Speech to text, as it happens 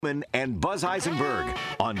And Buzz Eisenberg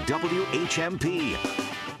on WHMP.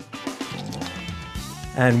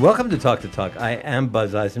 And welcome to Talk the Talk. I am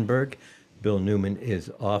Buzz Eisenberg. Bill Newman is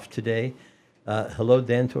off today. Hello,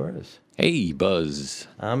 Dan Torres. Hey, Buzz.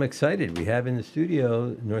 I'm excited. We have in the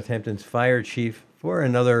studio Northampton's fire chief for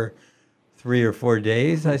another 3 or 4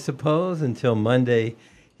 days, I suppose, until Monday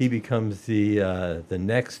he becomes the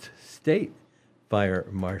next state fire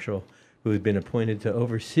marshal who has been appointed to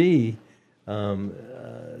oversee a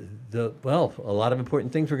lot of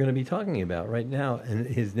important things we're going to be talking about right now. And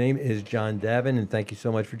his name is John Davine, and thank you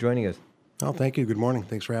so much for joining us. Oh, thank you. Good morning.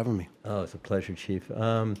 Thanks for having me. Oh, it's a pleasure, Chief.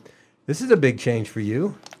 This is a big change for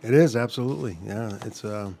you. It is, absolutely. Yeah, it's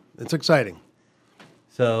exciting.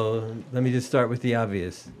 So let me just start with the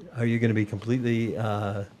obvious. Are you going to be completely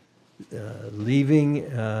leaving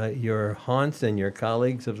your haunts and your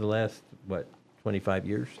colleagues of the last, 25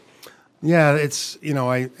 years? Yeah,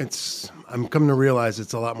 I'm coming to realize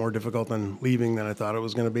it's a lot more difficult than leaving than I thought it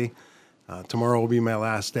was going to be. Tomorrow will be my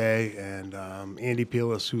last day, and Andy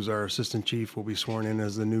Peelis, who's our assistant chief, will be sworn in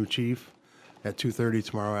as the new chief at 2:30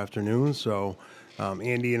 tomorrow afternoon. So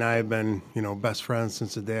Andy and I have been, best friends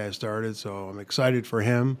since the day I started, so I'm excited for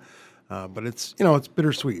him. But it's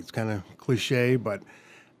bittersweet. It's kind of cliche, but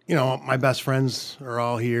my best friends are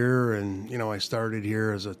all here, and I started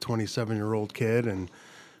here as a 27-year-old kid, and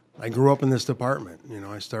I grew up in this department.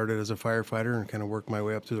 I started as a firefighter and kind of worked my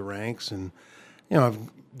way up through the ranks, and I've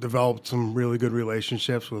developed some really good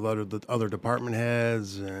relationships with other department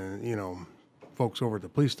heads and folks over at the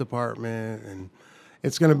police department. And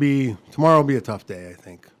tomorrow will be a tough day. I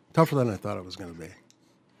think tougher than I thought it was going to be.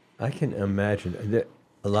 I can imagine that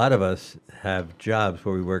a lot of us have jobs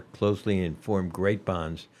where we work closely and form great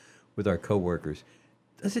bonds with our coworkers.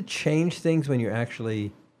 Does it change things when your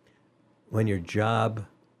job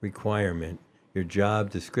requirement, your job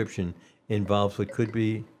description involves what could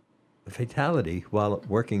be a fatality while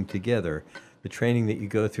working together? The training that you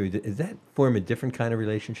go through, does that form a different kind of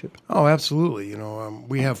relationship? Oh, absolutely.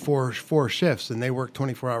 We have four shifts, and they work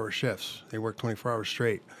 24-hour shifts. They work 24 hours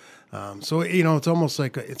straight. So it's almost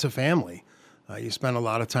like it's a family. You spend a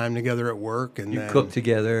lot of time together at work, and you cook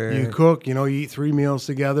together. You cook, you eat 3 meals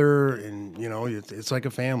together, and it's like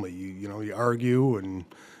a family. You argue and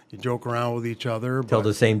you joke around with each other. Tell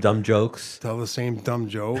the same dumb jokes.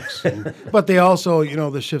 But they also,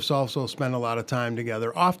 the shifts also spend a lot of time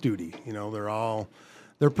together off duty.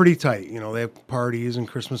 They're pretty tight. They have parties and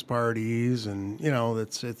Christmas parties, and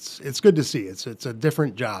it's good to see. It's a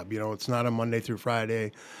different job. It's not a Monday through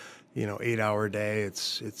Friday, 8-hour day. You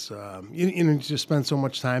just spend so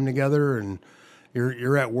much time together, and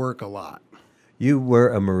you're at work a lot. You were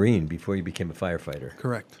a Marine before you became a firefighter.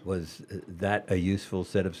 Correct. Was that a useful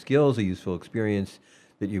set of skills, a useful experience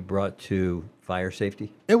that you brought to fire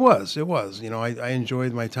safety? It was. I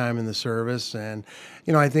enjoyed my time in the service, and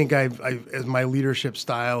I think I've as my leadership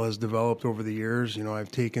style has developed over the years. I've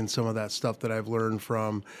taken some of that stuff that I've learned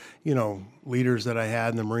from leaders that I had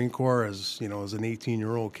in the Marine Corps as an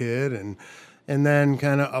 18-year-old kid, and then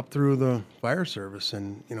kind of up through the fire service,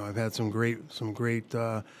 and I've had some great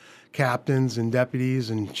captains and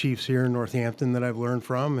deputies and chiefs here in Northampton that I've learned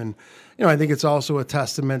from. And, I think it's also a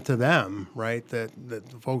testament to them, right, that the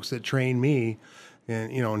folks that trained me,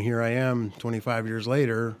 and, and here I am 25 years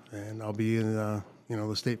later, and I'll be in the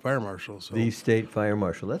state fire marshal. So. The state fire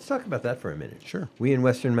marshal. Let's talk about that for a minute. Sure. We in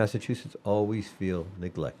Western Massachusetts always feel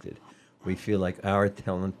neglected. We feel like our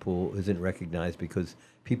talent pool isn't recognized because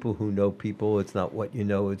people who know people, it's not what you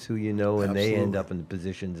know, it's who you know, and Absolutely. They end up in the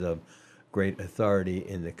positions of great authority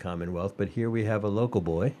in the Commonwealth. But here we have a local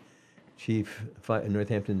boy, chief,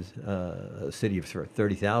 Northampton's city of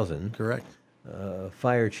 30,000. Correct.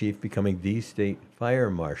 Fire chief becoming the state fire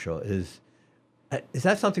marshal. Is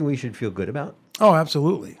that something we should feel good about? Oh,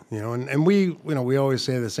 absolutely. And we always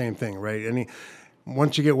say the same thing, right?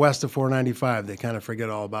 Once you get west of 495, they kind of forget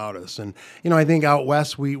all about us. And, I think out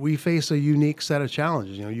west, we face a unique set of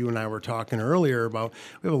challenges. You and I were talking earlier about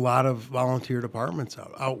we have a lot of volunteer departments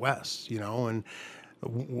out west, and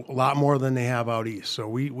a lot more than they have out east. So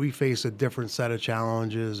we face a different set of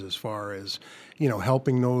challenges as far as,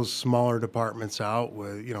 helping those smaller departments out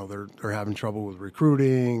with, they're having trouble with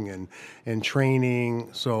recruiting and training.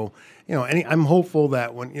 So, I'm hopeful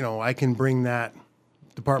that when, I can bring that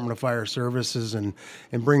Department of Fire Services and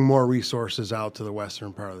bring more resources out to the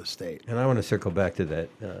western part of the state. And I want to circle back to that,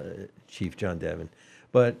 Chief John Davine.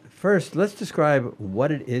 But first, let's describe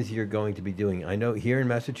what it is you're going to be doing. I know here in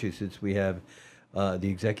Massachusetts we have the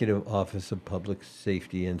Executive Office of Public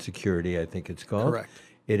Safety and Security, I think it's called. Correct.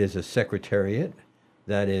 It is a secretariat.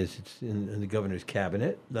 That is, it's in the governor's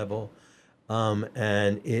cabinet level.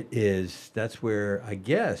 And that's where I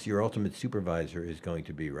guess your ultimate supervisor is going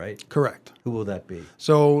to be, right? Correct. Who will that be?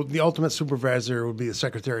 So the ultimate supervisor would be the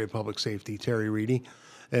Secretary of Public Safety, Terry Reedy,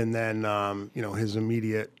 and then his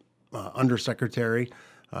immediate undersecretary.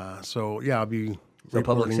 I'll be. So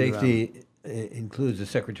public reporting to them. safety includes the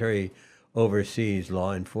secretary oversees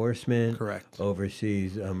law enforcement. Correct.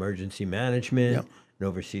 Oversees emergency management. Yep. And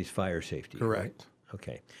oversees fire safety. Correct. Right?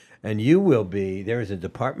 Okay. And you will be, there is a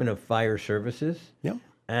Department of Fire Services. Yep.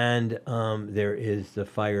 And there is the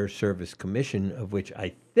Fire Service Commission, of which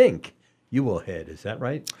I think you will head. Is that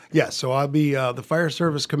right? Yes. So I'll be the Fire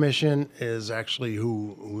Service Commission is actually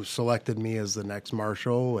who selected me as the next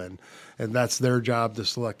marshal, and that's their job to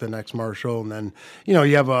select the next marshal. And then you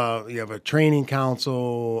have a training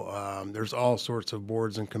council. There's all sorts of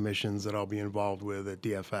boards and commissions that I'll be involved with at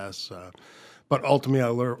DFS. But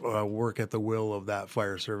ultimately, I work at the will of that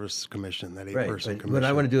Fire Service Commission, that 8-person commission. What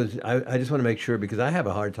I want to do is, I just want to make sure, because I have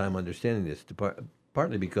a hard time understanding this,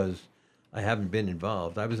 partly because I haven't been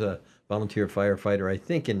involved. I was a volunteer firefighter, I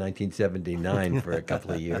think, in 1979 for a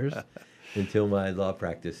couple of years, until my law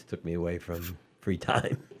practice took me away from free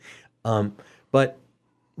time. But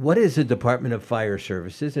what is the Department of Fire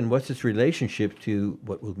Services, and what's its relationship to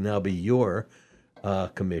what will now be your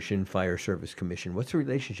commission, Fire Service Commission? What's the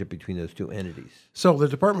relationship between those two entities? So the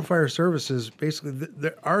Department of Fire Services, basically,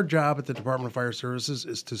 our job at the Department of Fire Services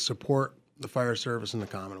is to support the fire service in the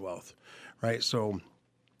Commonwealth, right? So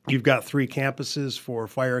you've got 3 campuses for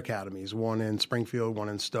fire academies, one in Springfield, one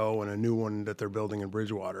in Stowe, and a new one that they're building in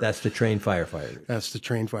Bridgewater. That's the trained firefighters. That's the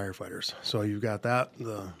trained firefighters. So you've got that,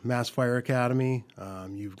 the Mass Fire Academy.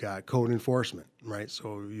 You've got code enforcement, right?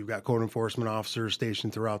 So you've got code enforcement officers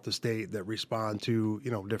stationed throughout the state that respond to,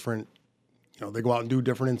 different, they go out and do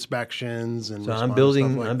different inspections. And so I'm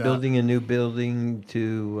building building a new building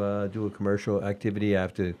to do a commercial activity. I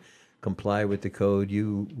have to comply with the code.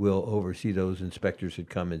 You will oversee those inspectors that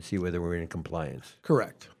come and see whether we're in compliance.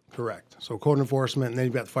 Correct. So code enforcement, and then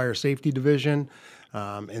you've got the fire safety division,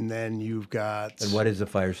 and then you've got. And what is the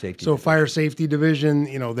fire safety? So division? Fire safety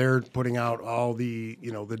division, they're putting out all the,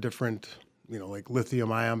 the different, like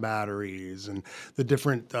lithium-ion batteries and the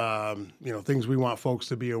different, things we want folks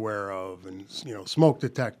to be aware of, and smoke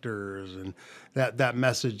detectors and that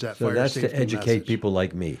message, that fire safety. So that's to educate message. People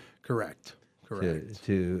like me. Correct.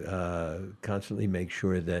 To constantly make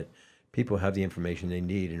sure that people have the information they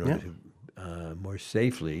need in order to more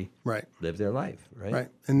safely live their life, right? Right.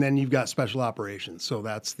 And then you've got special operations. So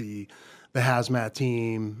that's the hazmat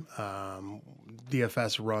team.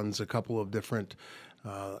 DFS runs a couple of different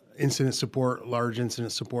large incident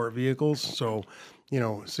support vehicles. So,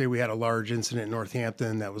 say we had a large incident in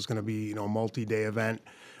Northampton that was going to be, a multi-day event.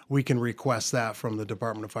 We can request that from the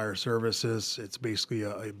Department of Fire Services. It's basically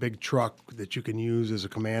a big truck that you can use as a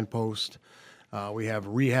command post. We have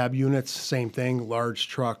rehab units, same thing, large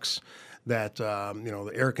trucks that,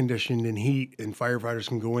 the air conditioned and heat, and firefighters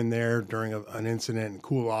can go in there during an incident and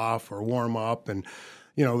cool off or warm up. And,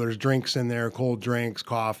 there's drinks in there, cold drinks,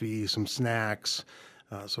 coffee, some snacks.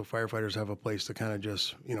 So firefighters have a place to kind of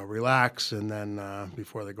just, relax, and then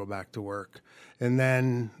before they go back to work. And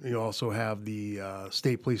then you also have the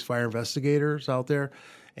State Police Fire Investigators out there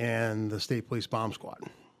and the State Police Bomb Squad.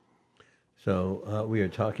 So we are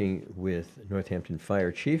talking with Northampton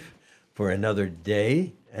Fire Chief for another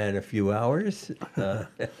day and a few hours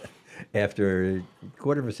after a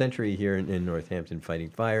quarter of a century here in Northampton fighting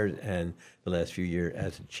fires, and the last few years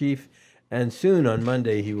as a chief. And soon on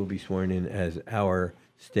Monday, he will be sworn in as our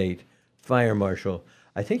state fire marshal.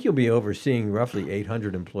 I think you'll be overseeing roughly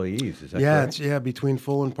 800 employees. Is that correct? It's between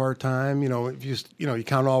full and part-time. If you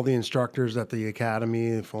count all the instructors at the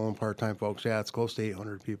academy, full and part-time folks, it's close to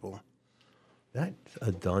 800 people. That's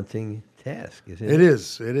a daunting task, isn't it? It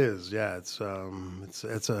is. Yeah, it's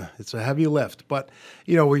a heavy lift, but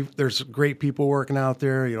there's great people working out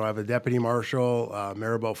there. I have a deputy marshal,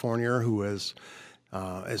 Maribel Fournier, who is,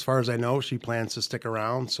 as far as I know, she plans to stick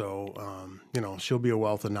around. So she'll be a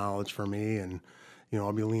wealth of knowledge for me, and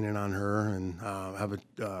I'll be leaning on her, and have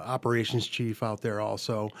a operations chief out there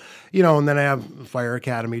also, and then I have a fire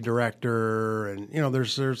academy director, and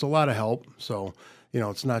there's a lot of help. So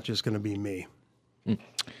it's not just going to be me.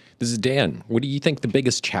 This is Dan. What do you think the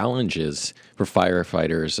biggest challenge is for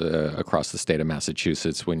firefighters across the state of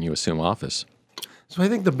Massachusetts when you assume office? So I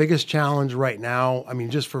think the biggest challenge right now,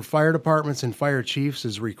 just for fire departments and fire chiefs,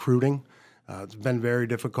 is recruiting. It's been very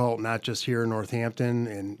difficult, not just here in Northampton,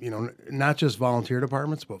 and not just volunteer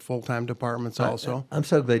departments, but full-time departments also. I'm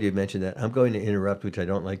so glad you mentioned that. I'm going to interrupt, which I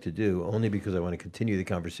don't like to do, only because I want to continue the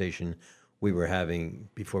conversation we were having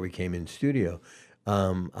before we came in studio.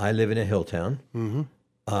 I live in a hill town. Mm-hmm.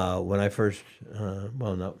 When I first,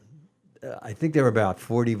 well, no, I think there were about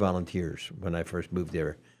 40 volunteers when I first moved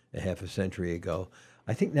there a half a century ago.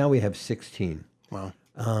 I think now we have 16. Wow.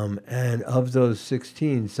 And of those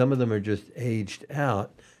 16, some of them are just aged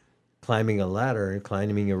out, climbing a ladder and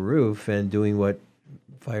climbing a roof and doing what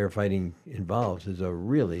firefighting involves is a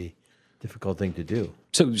really difficult thing to do.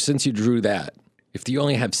 So since you drew that, if you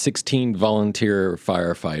only have 16 volunteer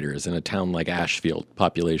firefighters in a town like Ashfield,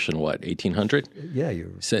 population, what, 1,800? Yeah, you're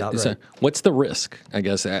about right. What's the risk, I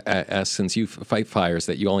guess, since you fight fires,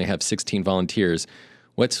 that you only have 16 volunteers?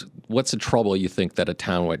 What's the trouble you think that a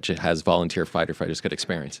town which has volunteer firefighters could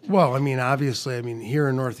experience? Well, I mean, obviously, here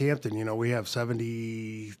in Northampton, we have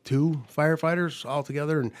 72 firefighters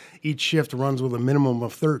altogether, and each shift runs with a minimum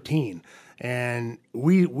of 13. And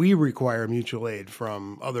we require mutual aid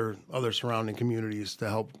from other surrounding communities to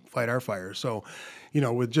help fight our fires. So,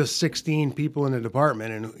 with just 16 people in the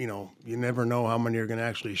department, and you never know how many are going to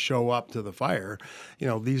actually show up to the fire.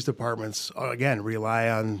 These departments again rely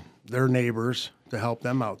on their neighbors to help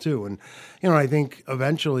them out too. And I think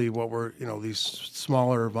eventually what we're these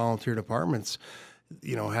smaller volunteer departments,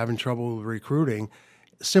 having trouble with recruiting.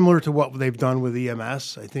 Similar to what they've done with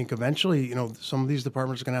EMS, I think eventually, some of these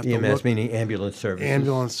departments are going to have to look. EMS meaning ambulance service.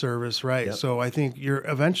 Ambulance service, right. Yep. So I think you're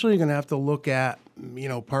eventually going to have to look at,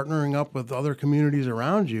 partnering up with other communities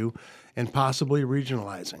around you and possibly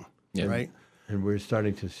regionalizing, right? And we're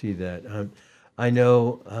starting to see that. I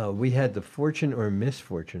know we had the fortune or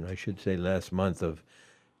misfortune, I should say, last month of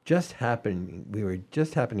we were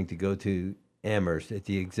just happening to go to Amherst at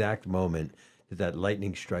the exact moment that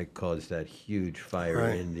lightning strike caused that huge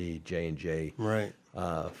fire in the J&J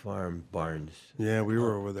farm barns. Yeah, we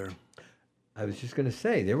were over there. I was just going to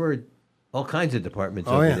say, there were all kinds of departments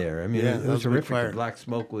over there. I mean, it was horrific. The black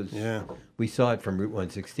smoke was, we saw it from Route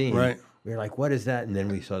 116. Right. We were like, what is that? And then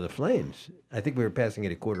we saw the flames. I think we were passing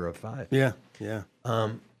at 4:45. Yeah, yeah.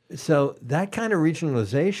 So that kind of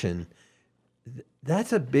regionalization,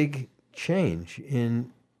 that's a big change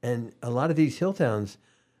and a lot of these hill towns,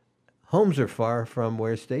 homes are far from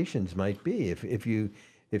where stations might be. If you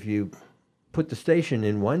put the station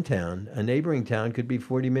in one town, a neighboring town could be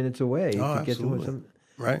 40 minutes away. Oh, absolutely.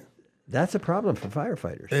 Right. That's a problem for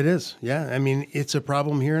firefighters. It is, yeah. I mean, it's a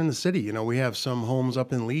problem here in the city. We have some homes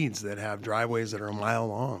up in Leeds that have driveways that are a mile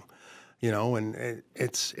long. And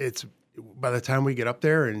it's by the time we get up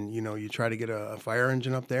there and you try to get a fire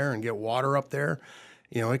engine up there and get water up there,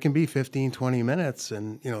 it can be 15, 20 minutes,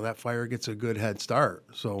 and that fire gets a good head start.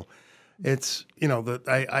 So. It's,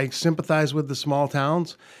 I sympathize with the small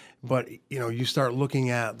towns, but, you start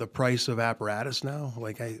looking at the price of apparatus now.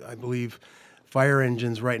 Like I believe fire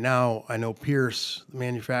engines right now, I know Pierce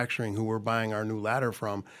Manufacturing, who we're buying our new ladder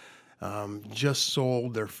from, just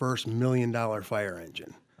sold their first $1 million fire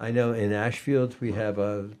engine. I know in Ashfield they have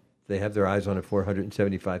their eyes on a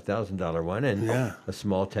 $475,000 one, and a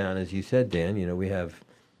small town, as you said, Dan, we have,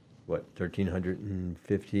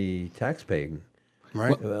 1,350 tax-paying.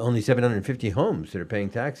 Right. Only 750 homes that are paying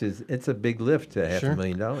taxes. It's a big lift to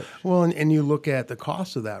 $500,000. Well, and you look at the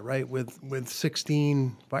cost of that, right? With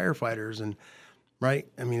 16 firefighters, and right.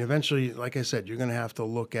 I mean, eventually, like I said, you're going to have to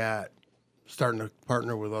look at starting to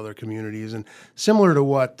partner with other communities, and similar to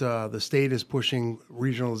what the state is pushing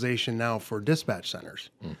regionalization now for dispatch centers,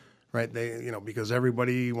 right? They, because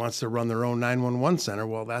everybody wants to run their own 911 center.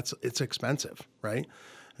 Well, it's expensive, right?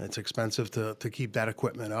 It's expensive to keep that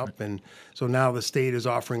equipment up. And so now the state is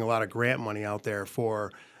offering a lot of grant money out there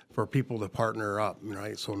for people to partner up,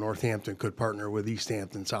 right? So Northampton could partner with East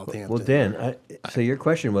Hampton, Southampton. Well, Dan, so your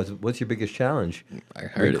question was, what's your biggest challenge? I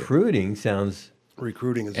heard Recruiting sounds...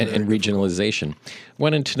 Recruiting is and regionalization.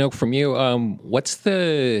 Wanted to know from you, what's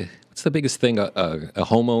the biggest thing a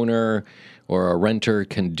homeowner or a renter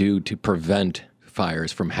can do to prevent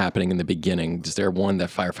fires from happening in the beginning? Is there one that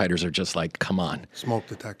firefighters are just like, come on? Smoke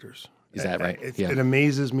detectors. Is that right? It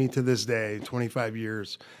amazes me to this day, 25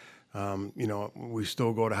 years. We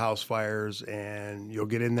still go to house fires, and you'll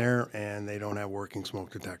get in there and they don't have working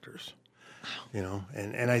smoke detectors.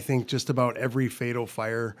 And I think just about every fatal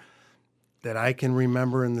fire that I can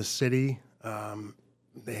remember in the city,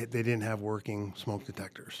 they didn't have working smoke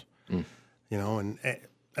detectors.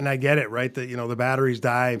 And I get it, right? That the batteries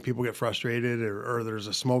die and people get frustrated, or there's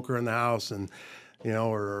a smoker in the house, and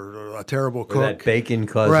or a terrible cook. Or that bacon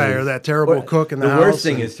causes... Right, or that terrible cook in the house. The worst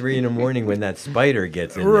thing is 3 a.m. when that spider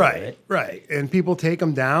gets in there. Right. And people take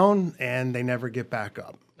them down, and they never get back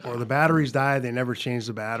up. Or the batteries die, they never change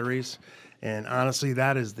the batteries. And honestly,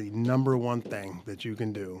 that is the number one thing that you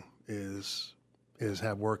can do is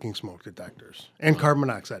have working smoke detectors. And carbon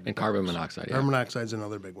monoxide detectors. And carbon monoxide, yeah. Carbon monoxide is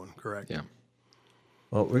another big one, correct. Yeah.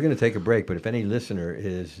 Well, we're going to take a break, but if any listener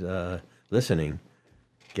is listening,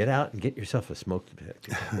 get out and get yourself a smoke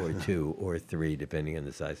detector, or 2 or 3, depending on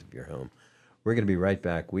the size of your home. We're going to be right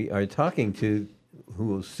back. We are talking to who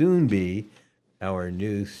will soon be our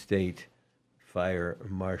new state fire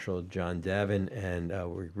marshal, John Davine, and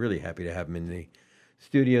we're really happy to have him in the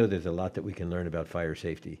studio. There's a lot that we can learn about fire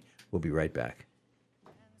safety. We'll be right back.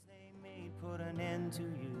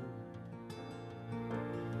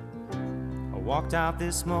 I walked out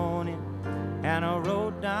this morning and I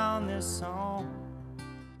wrote down this song.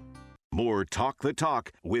 More Talk the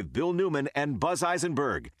Talk with Bill Newman and Buzz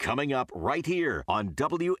Eisenberg coming up right here on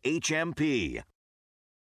WHMP.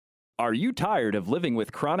 Are you tired of living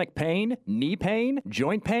with chronic pain, knee pain,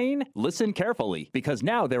 joint pain? Listen carefully, because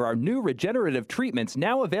now there are new regenerative treatments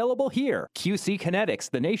now available here. QC Kinetics,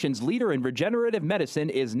 the nation's leader in regenerative medicine,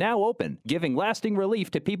 is now open, giving lasting relief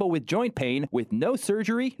to people with joint pain with no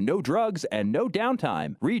surgery, no drugs, and no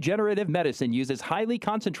downtime. Regenerative medicine uses highly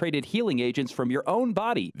concentrated healing agents from your own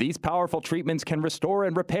body. These powerful treatments can restore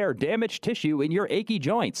and repair damaged tissue in your achy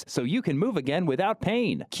joints, so you can move again without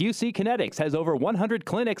pain. QC Kinetics has over 100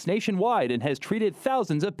 clinics nationwide and has treated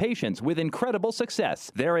thousands of patients with incredible success.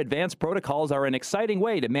 Their advanced protocols are an exciting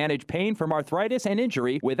way to manage pain from arthritis and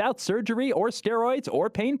injury without surgery or steroids or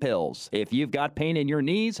pain pills. If you've got pain in your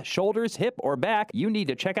knees, shoulders, hip, or back, you need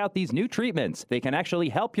to check out these new treatments. They can actually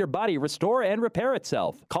help your body restore and repair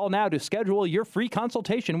itself. Call now to schedule your free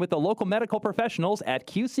consultation with the local medical professionals at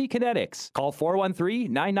QC Kinetics. Call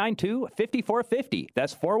 413-992-5450.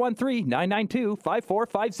 That's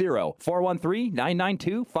 413-992-5450.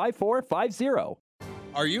 413-992-5450.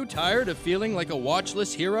 Are you tired of feeling like a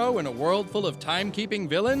watchless hero in a world full of timekeeping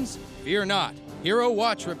villains? Fear not. Hero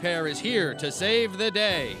Watch Repair is here to save the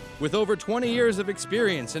day. With over 20 years of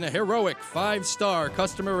experience and a heroic 5-star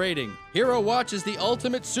customer rating, Hero Watch is the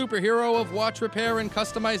ultimate superhero of watch repair and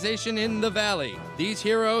customization in the Valley. These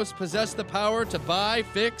heroes possess the power to buy,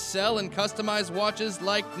 fix, sell, and customize watches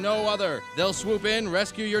like no other. They'll swoop in,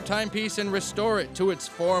 rescue your timepiece, and restore it to its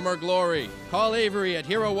former glory. Call Avery at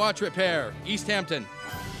Hero Watch Repair, East Hampton.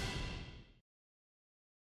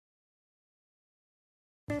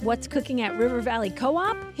 What's cooking at River Valley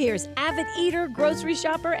Co-op? Here's avid eater, grocery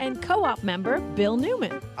shopper, and co-op member Bill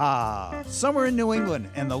Newman. Summer in New England,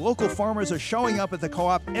 and the local farmers are showing up at the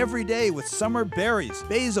co-op every day with summer berries,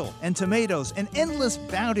 basil, and tomatoes, an endless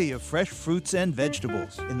bounty of fresh fruits and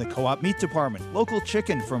vegetables. In the co-op meat department, local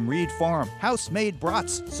chicken from Reed Farm, house-made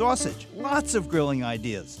brats, sausage, lots of grilling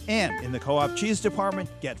ideas. And in the co-op cheese department,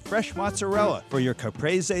 get fresh mozzarella for your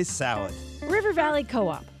caprese salad. River Valley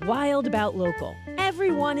Co-op, wild about local.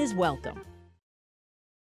 Everyone is welcome.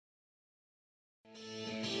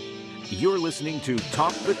 You're listening to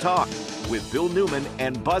Talk the Talk with Bill Newman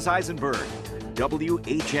and Buzz Eisenberg,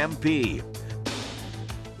 WHMP.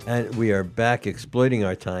 And we are back exploiting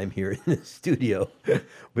our time here in the studio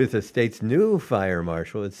with the state's new fire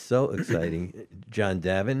marshal. It's so exciting. John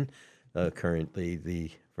Davine,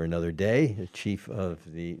 currently for another day, chief of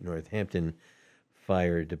the Northampton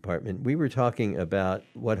Fire Department. We were talking about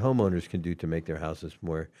what homeowners can do to make their houses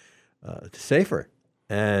more safer.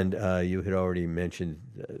 And you had already mentioned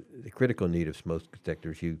the critical need of smoke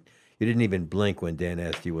detectors. You didn't even blink when Dan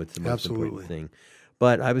asked you what's the most important thing.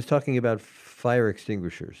 But I was talking about fire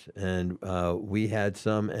extinguishers, and we had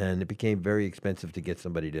some, and it became very expensive to get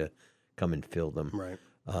somebody to come and fill them. Right.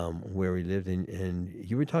 Where we lived, and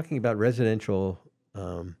you were talking about residential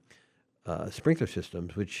sprinkler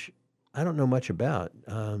systems, which I don't know much about.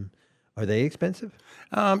 Are they expensive?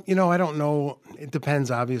 I don't know. It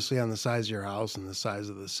depends, obviously, on the size of your house and the size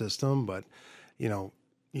of the system. But, you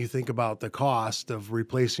think about the cost of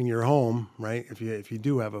replacing your home, right? If you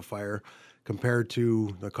do have a fire, compared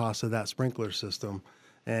to the cost of that sprinkler system.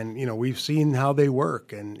 And, we've seen how they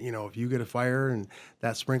work. And, if you get a fire and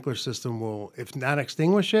that sprinkler system will, if not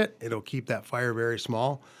extinguish it, it'll keep that fire very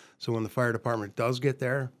small. So when the fire department does get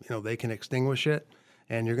there, they can extinguish it.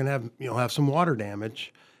 And you're going to have some water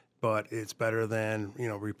damage, but it's better than,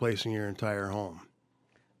 replacing your entire home.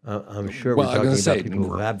 I'm sure we're talking about people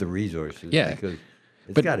who have the resources. Yeah. Because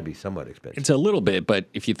it's got to be somewhat expensive. It's a little bit, but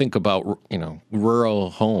if you think about, rural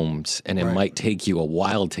homes, and it might take you a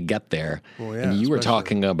while to get there. Well, yeah, and you were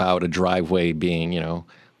talking about a driveway being,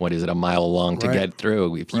 what is it, a mile long to get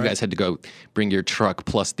through. If you guys had to go bring your truck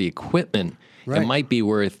plus the equipment, it might be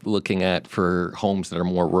worth looking at for homes that are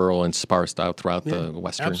more rural and sparse out throughout the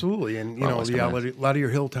western. Absolutely. And, a lot of your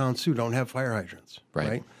hill towns, too, don't have fire hydrants,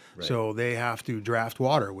 right? So they have to draft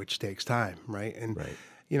water, which takes time, right? And,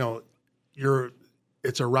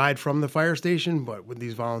 it's a ride from the fire station, but with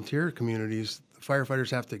these volunteer communities, the firefighters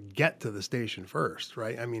have to get to the station first,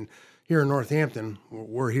 right? I mean, here in Northampton,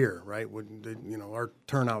 we're here, right? Our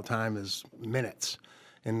turnout time is minutes,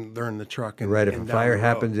 and they're in the truck. And right, if and a down fire the road.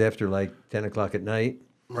 happens after like 10 o'clock at night,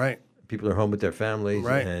 right? People are home with their families,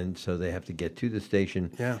 Right. and so they have to get to the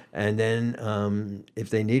station. Yeah. And then if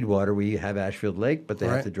they need water, we have Ashfield Lake, but they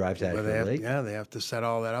have to drive to Ashfield Lake. Yeah, they have to set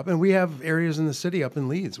all that up. And we have areas in the city up in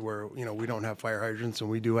Leeds where, we don't have fire hydrants, and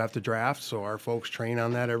we do have to draft. So our folks train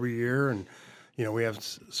on that every year. And, we have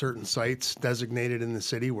certain sites designated in the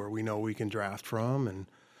city where we know we can draft from and,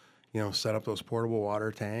 set up those portable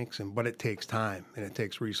water tanks. But it takes time and it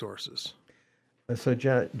takes resources. So,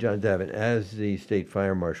 John Davine, as the state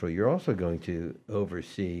fire marshal, you're also going to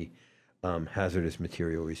oversee hazardous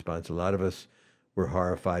material response. A lot of us were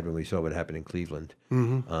horrified when we saw what happened in Cleveland.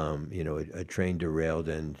 Mm-hmm. A train derailed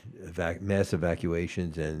and mass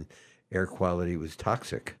evacuations, and air quality was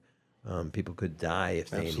toxic. People could die if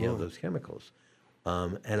they inhaled those chemicals.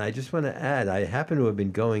 And I just want to add, I happened to have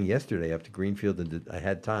been going yesterday up to Greenfield, and I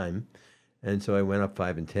had time, and so I went up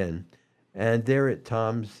 5 and 10. And there at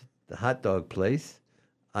Tom's, the hot dog place,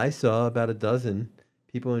 I saw about a dozen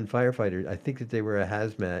people in firefighters. I think that they were a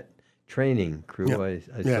hazmat training crew. Yep.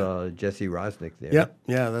 I saw Jesse Rosnick there. Yep.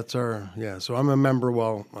 Yeah, that's so I'm a member.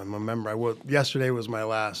 Well, I'm a member. Yesterday was my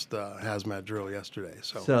last hazmat drill yesterday.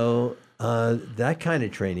 So that kind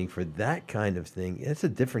of training for that kind of thing, it's a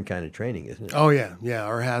different kind of training, isn't it? Oh, yeah. Yeah,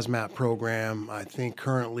 our hazmat program, I think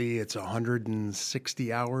currently it's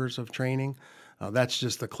 160 hours of training. That's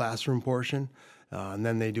just the classroom portion. And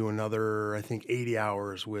then they do another, I think, 80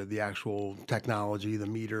 hours with the actual technology, the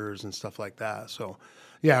meters and stuff like that. So,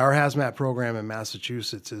 yeah, our hazmat program in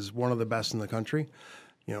Massachusetts is one of the best in the country.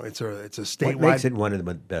 It's a statewide. What makes it one of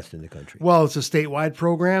the best in the country? Well, it's a statewide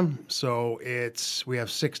program. So we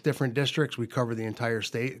have 6 different districts. We cover the entire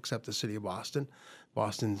state except the city of Boston.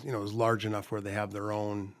 Boston, is large enough where they have their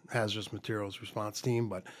own hazardous materials response team.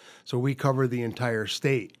 But so we cover the entire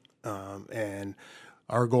state, and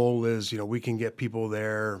our goal is, we can get people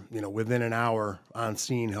there, within an hour on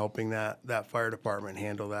scene, helping that fire department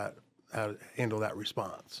handle that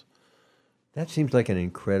response. That seems like an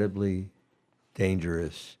incredibly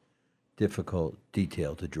dangerous, difficult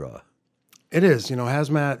detail to draw. It is,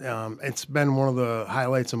 hazmat. It's been one of the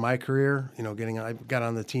highlights of my career. I got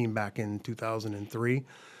on the team back in 2003.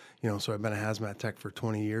 So I've been a hazmat tech for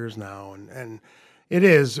 20 years now, and it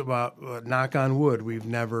is about, knock on wood, we've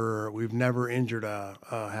never injured a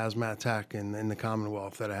hazmat tech in the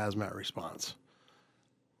Commonwealth at a hazmat response.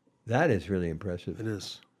 That is really impressive. It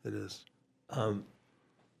is.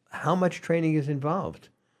 How much training is involved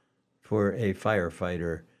for a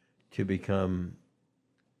firefighter to become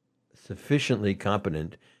sufficiently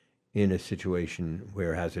competent in a situation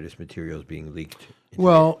where hazardous material is being leaked?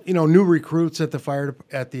 Well, new recruits at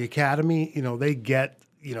the academy, they get,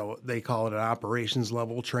 they call it an operations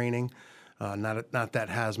level training, not that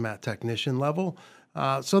hazmat technician level.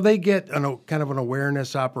 So they get kind of an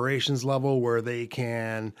awareness operations level where they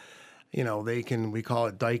can, we call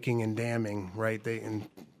it diking and damming, right?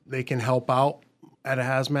 They can help out at a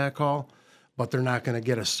hazmat call, but they're not going to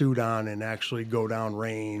get a suit on and actually go down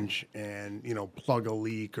range and, plug a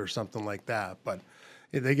leak or something like that. But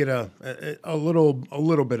they get a little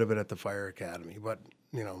bit of it at the fire academy, but,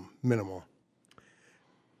 minimal.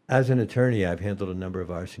 As an attorney, I've handled a number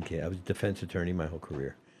of arson cases. I was a defense attorney my whole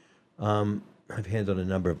career. I've handled a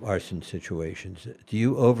number of arson situations. Do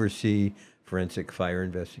you oversee forensic fire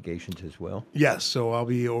investigations as well? Yes, so I'll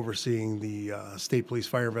be overseeing the State Police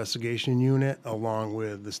Fire Investigation Unit along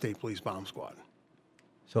with the State Police Bomb Squad.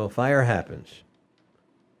 So a fire happens.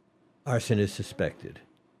 Arson is suspected.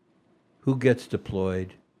 Who gets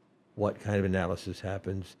deployed? What kind of analysis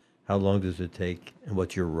happens? How long does it take? And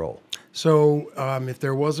what's your role? So if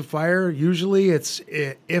there was a fire, usually it's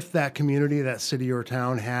if that community, that city or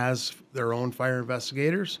town has their own fire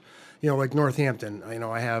investigators. Like Northampton,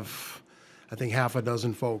 I have, I think, half a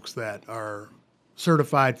dozen folks that are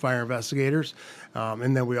certified fire investigators.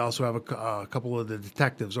 And then we also have a couple of the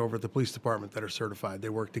detectives over at the police department that are certified. They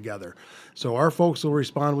work together. So our folks will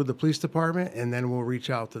respond with the police department, and then we'll reach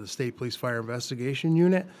out to the State Police Fire Investigation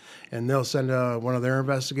Unit, and they'll send one of their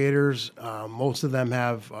investigators. Most of them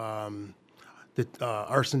have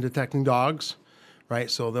arson detecting dogs,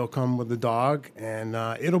 right? So they'll come with the dog, and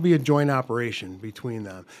it'll be a joint operation between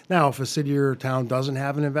them. Now, if a city or town doesn't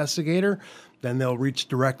have an investigator, then they'll reach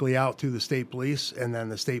directly out to the state police, and then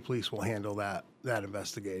the state police will handle that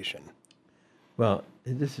investigation. Well,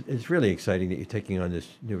 it's really exciting that you're taking on this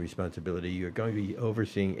new responsibility. You're going to be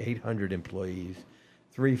overseeing 800 employees,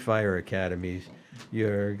 3 fire academies.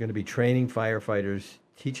 You're going to be training firefighters,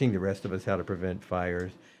 teaching the rest of us how to prevent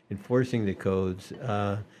fires, enforcing the codes.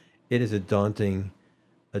 It is a daunting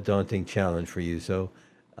a daunting challenge for you. So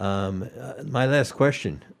my last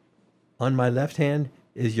question. On my left hand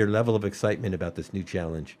is your level of excitement about this new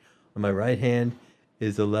challenge. On my right hand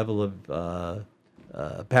is the level of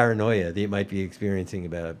paranoia that you might be experiencing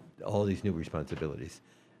about all these new responsibilities.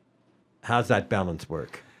 How's that balance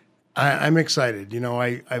work? I'm excited.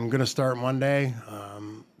 I'm going to start Monday.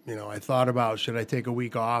 I thought about, should I take a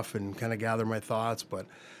week off and kind of gather my thoughts, but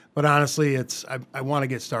honestly, I want to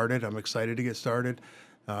get started. I'm excited to get started.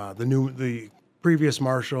 The previous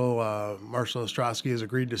Marshal, Marshal Ostrowski, has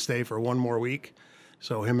agreed to stay for one more week.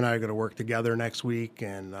 So him and I are going to work together next week,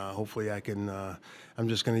 and hopefully I can, I'm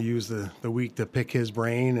just going to use the week to pick his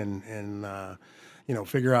brain and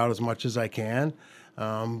figure out as much as I can.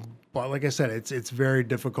 But like I said, it's very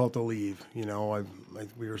difficult to leave. Like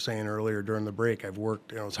we were saying earlier during the break, I've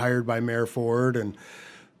worked, I was hired by Mayor Ford and,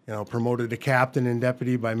 promoted to captain and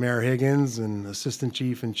deputy by Mayor Higgins and assistant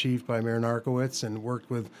chief and chief by Mayor Narkowitz, and worked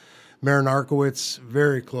with Mayor Narkowitz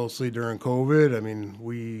very closely during COVID. I mean,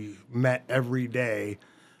 we met every day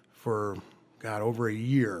for, over a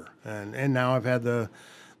year. And now I've had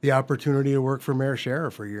the opportunity to work for Mayor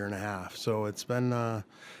Sheriff for a year and a half. So it's been, I'm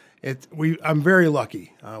very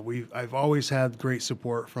lucky. I've always had great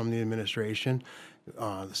support from the administration.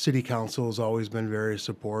 The city council has always been very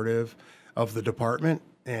supportive of the department.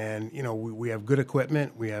 And, we have good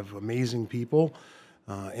equipment. We have amazing people.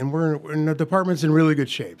 And the department's in really good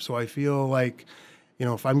shape. So I feel like,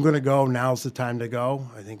 if I'm going to go, now's the time to go.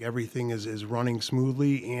 I think everything is running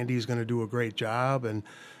smoothly. Andy's going to do a great job. And,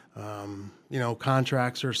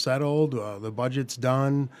 contracts are settled. The budget's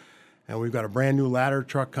done. And we've got a brand new ladder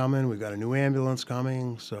truck coming. We've got a new ambulance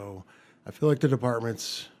coming. So I feel like the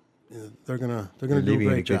department's, they're gonna do a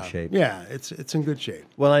great job. Good shape. Yeah, it's in good shape.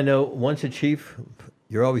 Well, I know once a chief,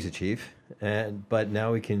 you're always a chief, but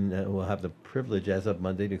now we'll have the privilege as of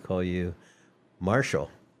Monday to call you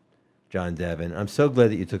Marshal John Davine. I'm so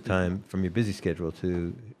glad that you took time from your busy schedule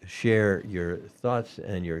to share your thoughts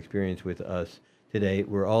and your experience with us today.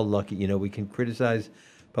 We're all lucky. We can criticize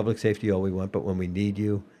public safety all we want, but when we need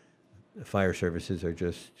you, fire services are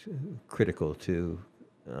just critical to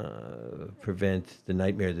prevent the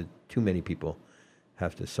nightmare that too many people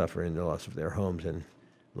have to suffer in the loss of their homes and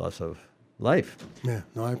loss of life. Yeah,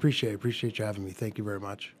 no, I appreciate you having me. Thank you very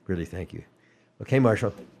much. Really, thank you. Okay,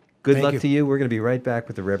 Marshal, good luck to you. We're going to be right back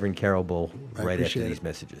with the Rev Carole Bull right after these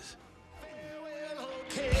messages.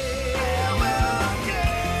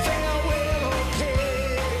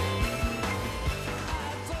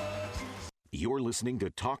 You're listening to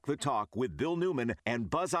Talk the Talk with Bill Newman and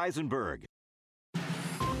Buzz Eisenberg.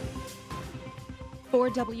 For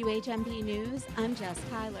WHMP News, I'm Jess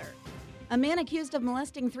Tyler. A man accused of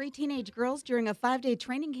molesting 3 teenage girls during a 5-day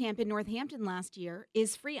training camp in Northampton last year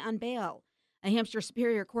is free on bail. A Hampshire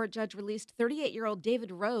Superior Court judge released 38-year-old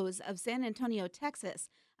David Rose of San Antonio, Texas,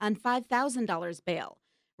 on $5,000 bail.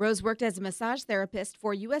 Rose worked as a massage therapist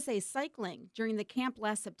for USA Cycling during the camp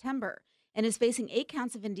last September and is facing 8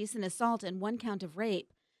 counts of indecent assault and 1 count of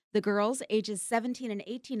rape. The girls, ages 17 and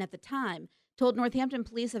 18 at the time, told Northampton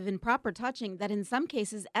police of improper touching that in some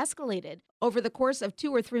cases escalated over the course of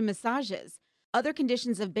 2 or 3 massages. Other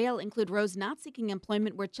conditions of bail include Rose not seeking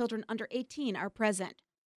employment where children under 18 are present.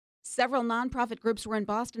 Several nonprofit groups were in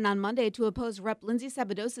Boston on Monday to oppose Rep. Lindsay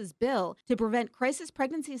Sabados' bill to prevent crisis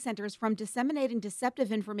pregnancy centers from disseminating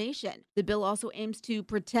deceptive information. The bill also aims to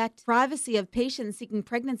protect privacy of patients seeking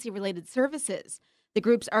pregnancy-related services. The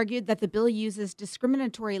groups argued that the bill uses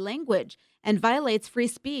discriminatory language and violates free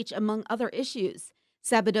speech, among other issues.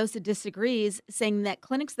 Sabados disagrees, saying that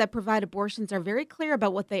clinics that provide abortions are very clear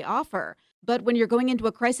about what they offer, but when you're going into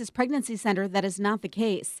a crisis pregnancy center, that is not the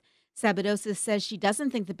case. Sabados says she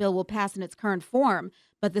doesn't think the bill will pass in its current form,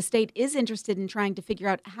 but the state is interested in trying to figure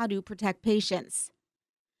out how to protect patients.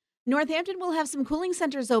 Northampton will have some cooling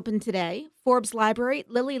centers open today. Forbes Library,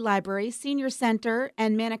 Lilly Library, Senior Center,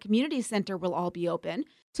 and Manna Community Center will all be open.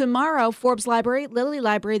 Tomorrow, Forbes Library, Lilly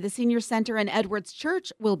Library, the Senior Center, and Edwards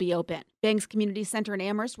Church will be open. Banks Community Center in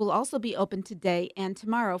Amherst will also be open today and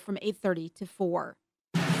tomorrow from 8:30 to 4.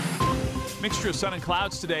 Mixture of sun and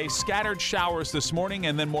clouds today, scattered showers this morning,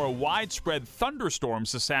 and then more widespread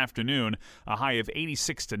thunderstorms this afternoon. A high of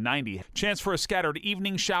 86 to 90. Chance for a scattered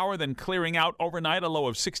evening shower, then clearing out overnight, a low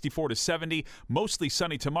of 64 to 70. Mostly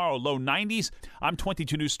sunny tomorrow, low 90s. I'm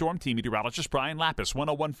 22 News Storm Team meteorologist Brian Lapis,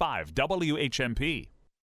 101.5 WHMP.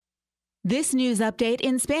 This news update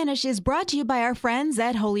in Spanish is brought to you by our friends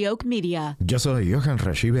at Holyoke Media. Yo soy Johan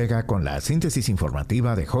Rashi Vega con la síntesis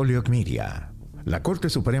informativa de Holyoke Media. La Corte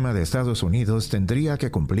Suprema de Estados Unidos tendría que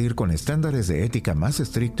cumplir con estándares de ética más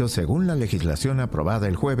estrictos según la legislación aprobada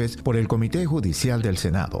el jueves por el Comité Judicial del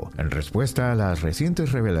Senado, en respuesta a las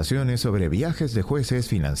recientes revelaciones sobre viajes de jueces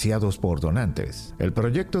financiados por donantes. El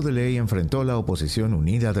proyecto de ley enfrentó la oposición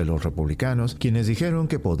unida de los republicanos, quienes dijeron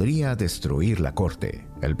que podría destruir la Corte.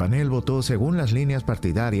 El panel votó según las líneas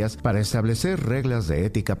partidarias para establecer reglas de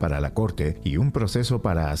ética para la Corte y un proceso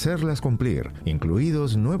para hacerlas cumplir,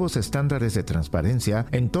 incluidos nuevos estándares de transparencia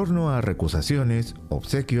en torno a recusaciones,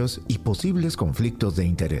 obsequios y posibles conflictos de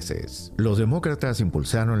intereses. Los demócratas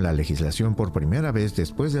impulsaron la legislación por primera vez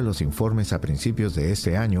después de los informes a principios de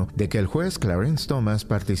este año de que el juez Clarence Thomas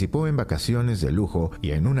participó en vacaciones de lujo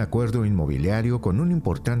y en un acuerdo inmobiliario con un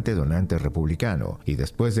importante donante republicano, y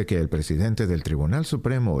después de que el presidente del Tribunal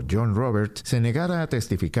Supremo, John Roberts, se negara a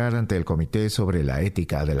testificar ante el Comité sobre la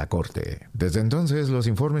ética de la Corte. Desde entonces, los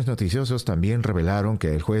informes noticiosos también revelaron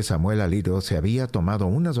que el juez Samuel Alito se había tomado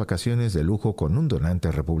unas vacaciones de lujo con un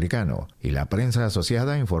donante republicano, y la prensa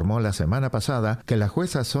asociada informó la semana pasada que la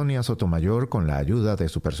jueza Sonia Sotomayor, con la ayuda de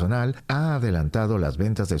su personal, ha adelantado las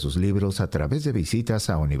ventas de sus libros a través de visitas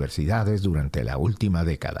a universidades durante la última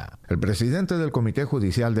década. El presidente del Comité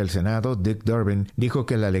Judicial del Senado, Dick Durbin, dijo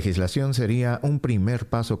que la legislación sería un primer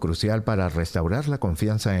paso crucial para restaurar la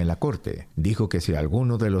confianza en la Corte. Dijo que si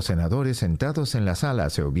alguno de los senadores sentados en la sala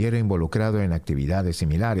se hubiera involucrado en actividades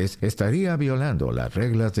similares, estaría violando las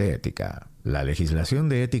reglas de ética. La legislación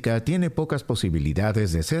de ética tiene pocas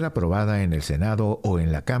posibilidades de ser aprobada en el Senado o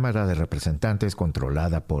en la Cámara de Representantes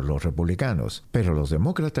controlada por los republicanos, pero los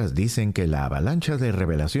demócratas dicen que la avalancha de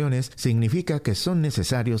revelaciones significa que son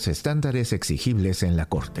necesarios estándares exigibles en la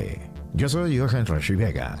Corte. Yo soy Johan Rashi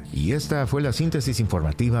Vega y esta fue la síntesis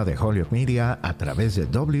informativa de Holyoke Media a través de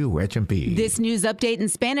WHMP. This news update in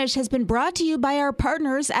Spanish has been brought to you by our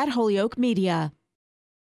partners at Holyoke Media.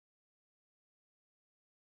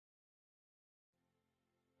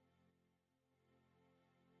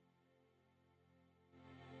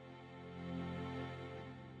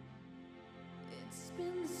 It's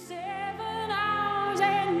been 7 hours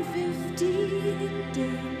and 15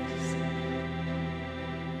 days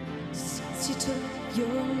since you took your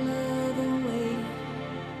love away.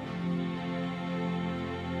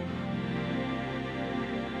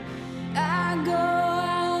 I go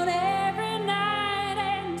out every night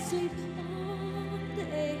and sleep all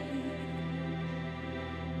day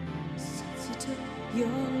since you took your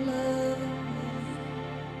love away.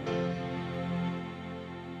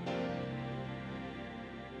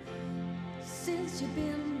 Since you've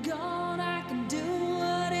been gone, I can do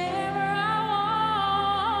whatever I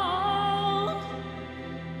want.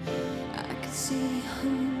 I can see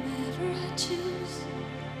whomever I choose.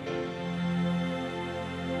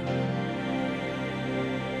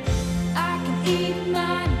 I can eat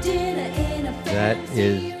my dinner in a That fancy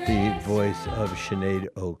is the voice of Sinead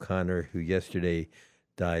O'Connor, who yesterday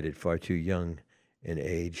died at far too young an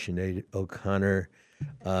age. Sinead O'Connor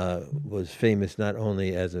was famous not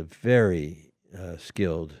only as a very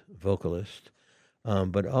skilled vocalist,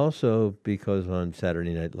 but also because on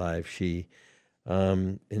Saturday Night Live she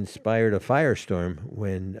inspired a firestorm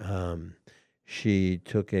when she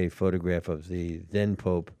took a photograph of the then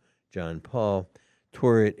Pope John Paul,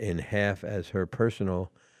 tore it in half as her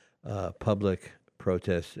personal public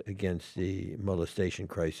protest against the molestation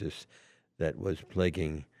crisis that was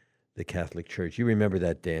plaguing the Catholic Church. You remember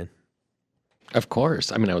that, Dan? Of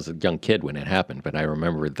course. I mean, I was a young kid when it happened, but I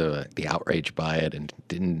remember the outrage by it, and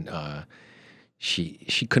didn't she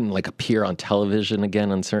couldn't like appear on television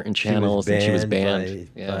again on certain channels, and she was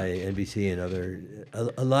banned by NBC and other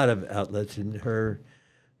a lot of outlets, and her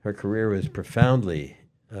career was profoundly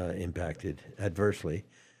impacted adversely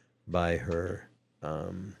by her.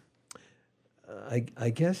 I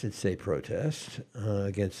guess it's a protest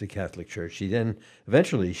against the Catholic Church. She then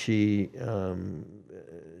eventually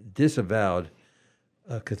disavowed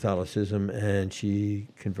Catholicism, and she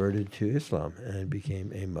converted to Islam and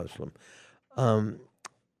became a Muslim,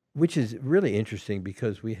 which is really interesting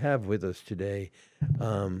because we have with us today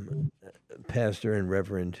Pastor and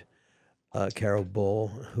Reverend Carole Bull,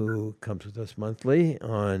 who comes with us monthly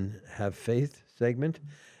on Have Faith segment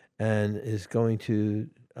and is going to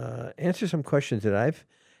answer some questions that I've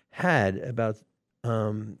had about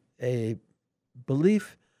a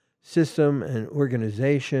belief system and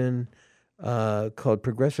organization called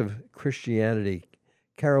Progressive Christianity.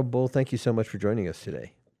 Carole Bull, thank you so much for joining us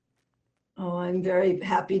today. Oh, I'm very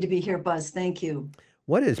happy to be here, Buzz. Thank you.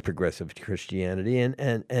 What is progressive Christianity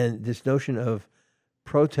and this notion of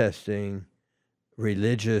protesting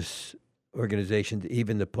religious organizations,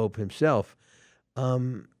 even the Pope himself?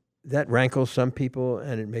 that rankles some people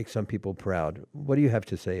and it makes some people proud. What do you have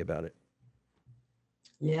to say about it?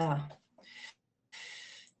 Yeah.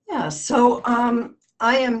 Yeah. So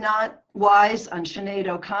I am not wise on Sinead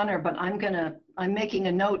O'Connor, but I'm making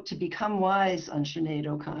a note to become wise on Sinead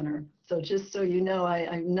O'Connor. So just so you know,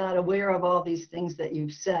 I'm not aware of all these things that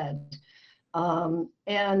you've said. But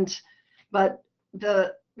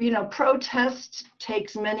the, protest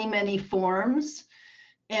takes many, many forms,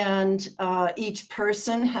 and each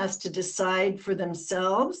person has to decide for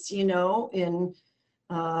themselves, in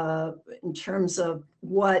terms of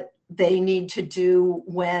what they need to do,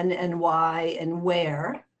 when and why and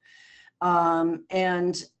where.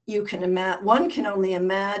 And you can one can only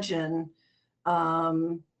imagine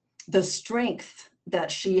the strength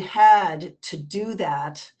that she had to do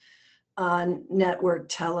that on network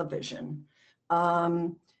television,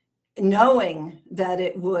 knowing that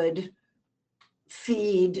it would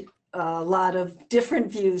feed a lot of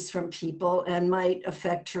different views from people and might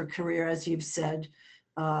affect her career, as you've said,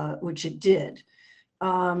 which it did,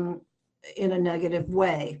 in a negative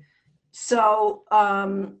way. So,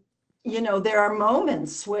 there are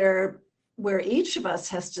moments where each of us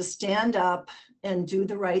has to stand up and do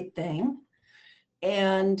the right thing.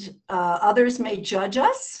 And others may judge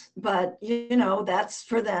us, but, that's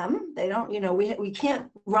for them. They don't, we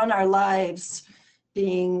can't run our lives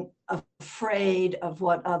being afraid of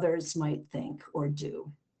what others might think or do.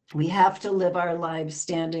 We have to live our lives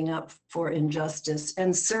standing up for injustice.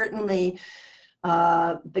 And certainly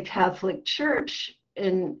the Catholic Church,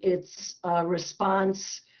 in its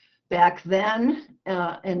response back then,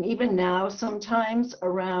 and even now sometimes,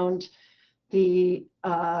 around the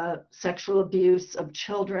sexual abuse of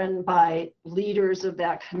children by leaders of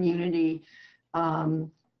that community,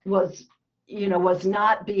 was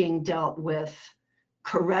not being dealt with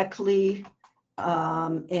correctly.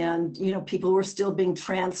 And people were still being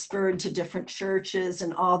transferred to different churches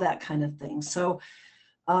and all that kind of thing. So,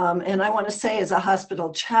 and I want to say, as a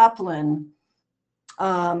hospital chaplain,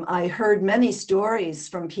 I heard many stories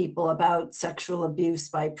from people about sexual abuse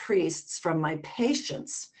by priests from my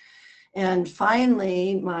patients. And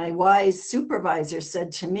finally, my wise supervisor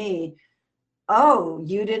said to me, "Oh,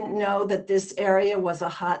 you didn't know that this area was a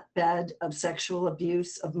hotbed of sexual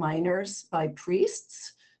abuse of minors by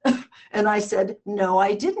priests?" And I said, "No,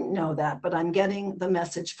 I didn't know that, but I'm getting the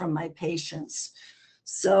message from my patients."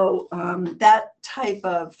 So that type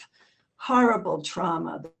of horrible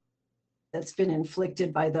trauma that's been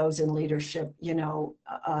inflicted by those in leadership,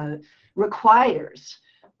 requires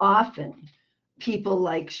often people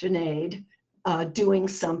like Sinead doing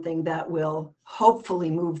something that will hopefully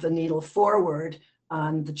move the needle forward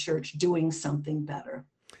on the church doing something better.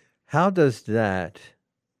 How does that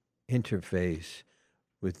interface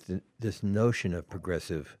with this notion of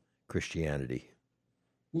progressive Christianity?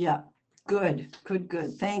 Yeah, good.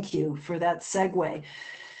 Thank you for that segue.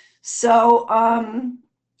 So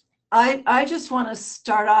I just want to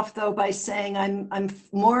start off, though, by saying I'm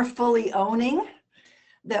more fully owning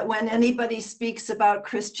that when anybody speaks about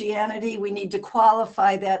Christianity, we need to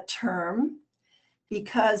qualify that term,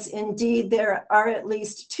 because indeed there are at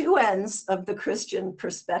least two ends of the Christian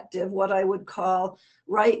perspective, what I would call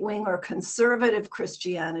right-wing or conservative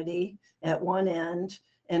Christianity at one end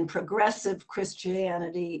and progressive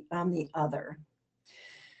Christianity on the other.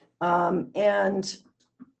 And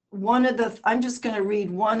I'm just going to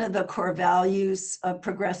read one of the core values of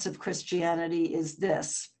progressive Christianity is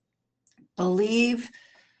this: believe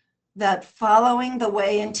that following the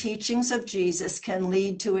way and teachings of Jesus can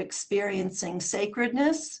lead to experiencing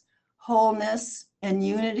sacredness, wholeness, and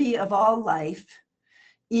unity of all life,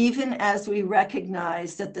 even as we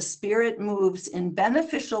recognize that the Spirit moves in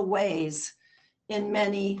beneficial ways in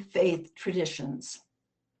many faith traditions.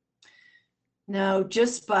 Now,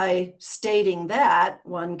 just by stating that,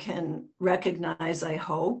 one can recognize, I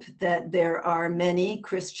hope, that there are many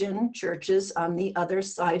Christian churches on the other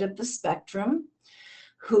side of the spectrum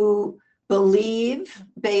who believe,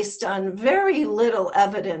 based on very little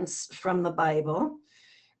evidence from the Bible,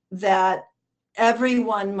 that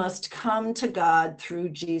everyone must come to God through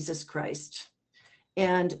Jesus Christ.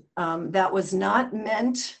 And that was not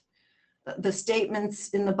meant, the statements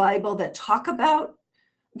in the Bible that talk about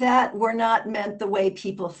that were not meant the way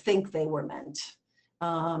people think they were meant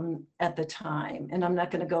at the time. And I'm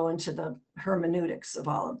not going to go into the hermeneutics of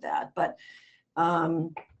all of that. But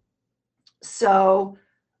so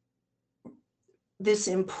this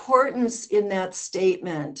importance in that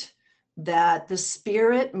statement that the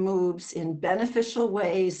Spirit moves in beneficial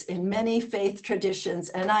ways in many faith traditions,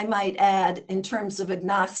 and I might add in terms of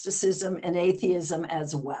agnosticism and atheism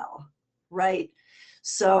as well, right?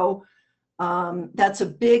 So That's a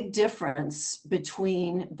big difference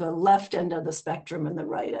between the left end of the spectrum and the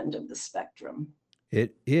right end of the spectrum.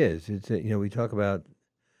 It is. We talk about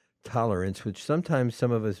tolerance, which sometimes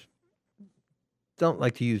some of us don't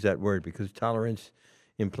like to use that word because tolerance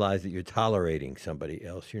implies that you're tolerating somebody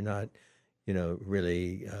else. You're not,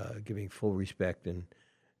 really giving full respect and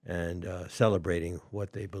celebrating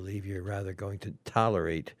what they believe. You're rather going to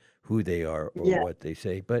tolerate who they are or what they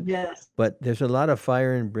say. But there's a lot of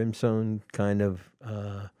fire and brimstone kind of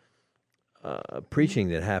preaching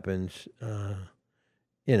that happens.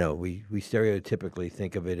 We stereotypically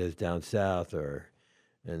think of it as down south or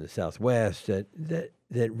in the Southwest that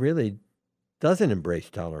really doesn't embrace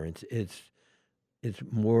tolerance. It's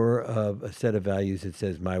more of a set of values that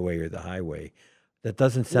says my way or the highway. That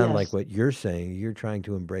doesn't sound like what you're saying. You're trying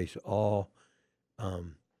to embrace all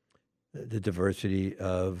the diversity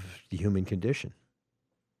of the human condition.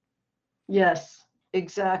 Yes,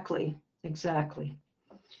 exactly.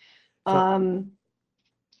 And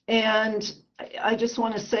I just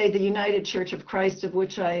want to say the United Church of Christ, of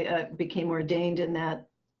which I became ordained in that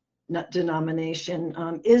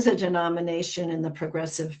denomination, is a denomination in the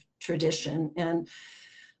progressive tradition. And,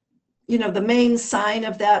 the main sign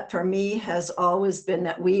of that for me has always been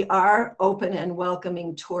that we are open and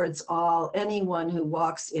welcoming towards anyone who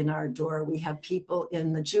walks in our door. We have people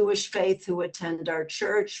in the Jewish faith who attend our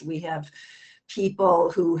church. We have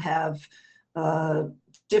people who have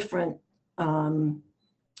different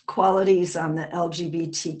qualities on the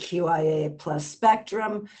LGBTQIA plus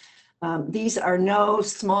spectrum. These are no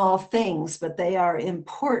small things, but they are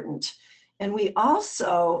important. And we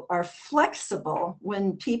also are flexible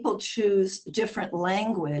when people choose different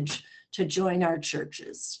language to join our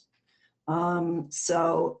churches.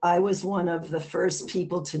 So I was one of the first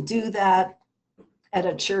people to do that at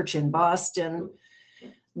a church in Boston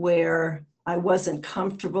where I wasn't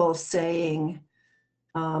comfortable saying,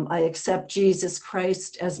 I accept Jesus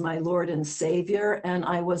Christ as my Lord and Savior, and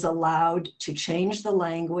I was allowed to change the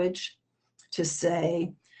language to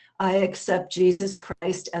say, I accept Jesus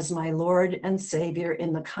Christ as my Lord and Savior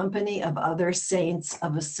in the company of other saints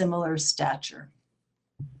of a similar stature.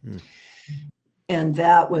 And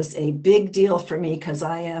that was a big deal for me because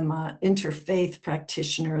I am an interfaith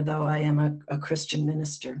practitioner, though I am a Christian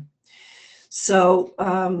minister. So,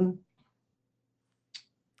 I'm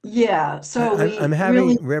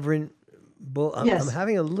having, Reverend Bull, I'm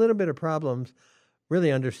having a little bit of problems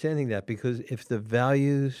really understanding that, because if the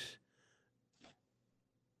values,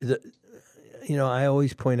 I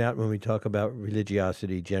always point out when we talk about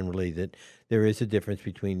religiosity generally that there is a difference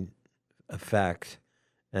between a fact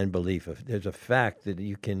and belief. If there's a fact that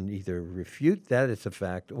you can either refute that it's a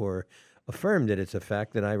fact or affirm that it's a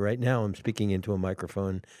fact, that I right now am speaking into a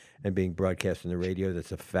microphone and being broadcast on the radio,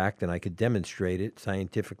 that's a fact, and I could demonstrate it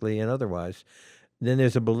scientifically and otherwise. Then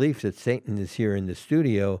there's a belief that Satan is here in the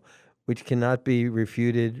studio, which cannot be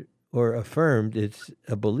refuted or affirmed. It's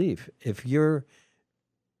a belief. If you're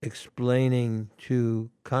explaining to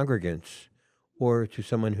congregants or to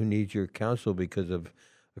someone who needs your counsel because of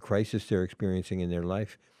a crisis they're experiencing in their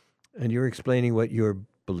life, and you're explaining what your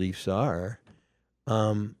beliefs are,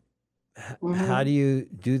 how do you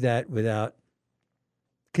do that without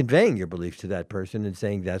conveying your beliefs to that person and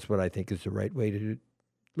saying that's what I think is the right way to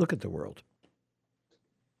look at the world?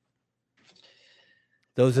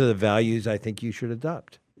 Those are the values I think you should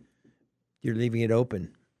adopt. You're leaving it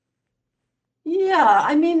open. Yeah,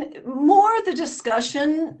 I mean, more the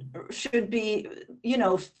discussion should be,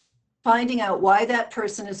 finding out why that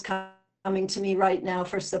person is coming to me right now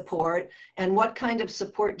for support and what kind of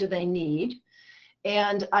support do they need.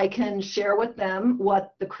 And I can share with them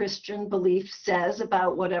what the Christian belief says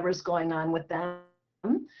about whatever's going on with them.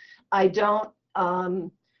 I don't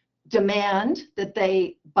demand that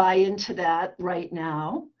they buy into that right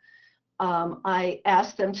now. I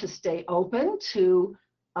ask them to stay open to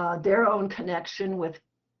their own connection with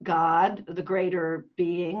God, the greater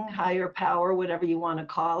being, higher power, whatever you want to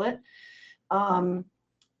call it,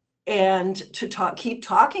 and to keep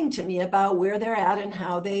talking to me about where they're at and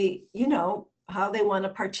how they, how they want to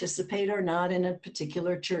participate or not in a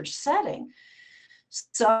particular church setting.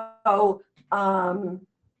 So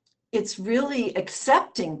it's really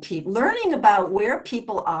accepting people, learning about where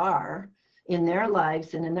people are in their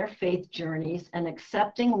lives and in their faith journeys, and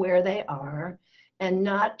accepting where they are and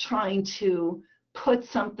not trying to put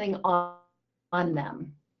something on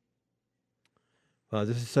them. Wow,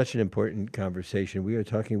 this is such an important conversation. We are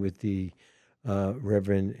talking with the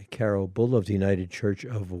Reverend Carole Bull of the United Church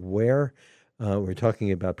of Where. We're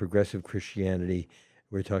talking about progressive Christianity.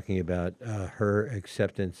 We're talking about her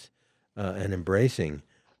acceptance and embracing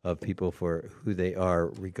of people for who they are,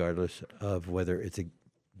 regardless of whether it's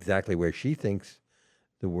exactly where she thinks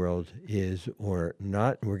the world is or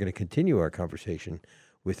not. We're going to continue our conversation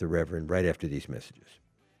with the Reverend right after these messages.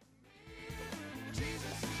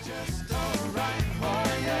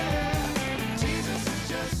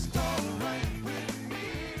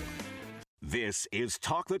 This is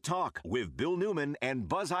Talk the Talk with Bill Newman and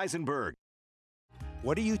Buzz Eisenberg.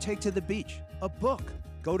 What do you take to the beach? A book.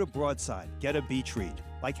 Go to Broadside. Get a beach read.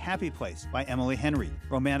 Like Happy Place by Emily Henry.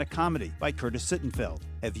 Romantic Comedy by Curtis Sittenfeld.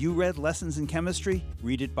 Have you read Lessons in Chemistry?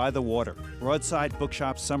 Read it by the water. Broadside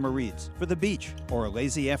Bookshop Summer Reads. For the beach or a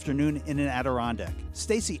lazy afternoon in an Adirondack.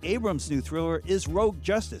 Stacey Abrams' new thriller is Rogue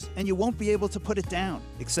Justice, and you won't be able to put it down,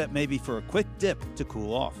 except maybe for a quick dip to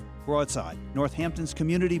cool off. Broadside, Northampton's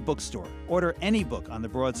community bookstore. Order any book on the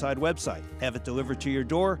Broadside website. Have it delivered to your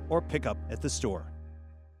door or pick up at the store.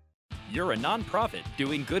 You're a nonprofit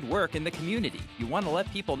doing good work in the community. You want to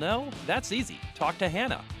let people know? That's easy. Talk to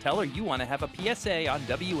Hannah. Tell her you want to have a PSA on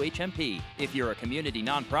WHMP. If you're a community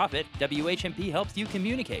nonprofit, WHMP helps you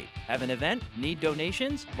communicate. Have an event? Need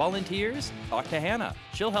donations? Volunteers? Talk to Hannah.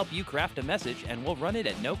 She'll help you craft a message and we'll run it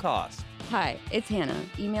at no cost. Hi, it's Hannah.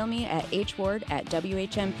 Email me at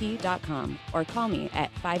hward@whmp.com or call me at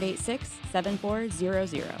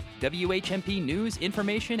 586-7400. WHMP News,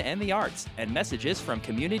 Information, and the Arts, and messages from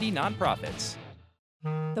community nonprofits.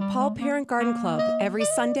 The Paul Parent Garden Club, every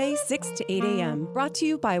Sunday, 6 to 8 a.m. Brought to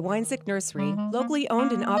you by Weinzick Nursery, locally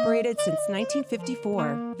owned and operated since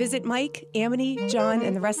 1954. Visit Mike, Amity, John,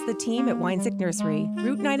 and the rest of the team at Weinzick Nursery,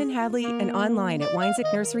 Route 9 in Hadley, and online at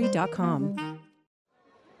weinzicknursery.com.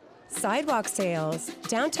 Sidewalk sales,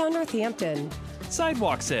 downtown Northampton.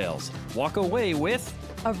 Sidewalk sales. Walk away with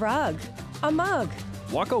a rug, a mug.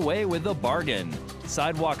 Walk away with a bargain.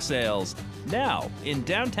 Sidewalk sales. Now in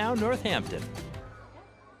downtown Northampton.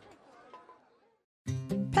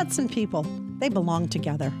 Pets and people, they belong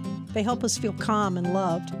together. They help us feel calm and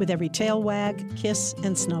loved with every tail wag, kiss,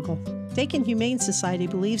 and snuggle. Dakin Humane Society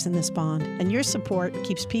believes in this bond, and your support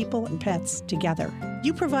keeps people and pets together.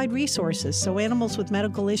 You provide resources so animals with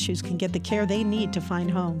medical issues can get the care they need to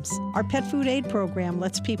find homes. Our pet food aid program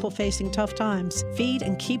lets people facing tough times feed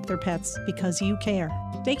and keep their pets because you care.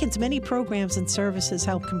 Dakin's many programs and services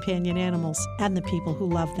help companion animals and the people who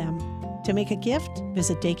love them. To make a gift,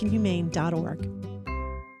 visit dakinhumane.org.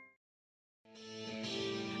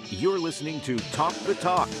 You're listening to Talk the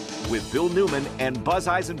Talk with Bill Newman and Buzz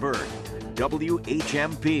Eisenberg,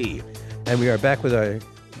 WHMP. And we are back with our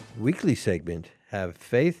weekly segment, Have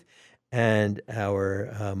Faith, and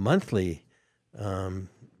our monthly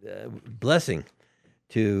blessing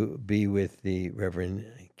to be with the Reverend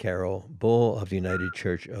Carole Bull of the United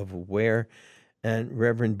Church of Ware. And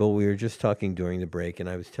Reverend Bull, we were just talking during the break, and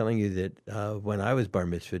I was telling you that when I was bar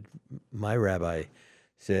mitzvahed, my rabbi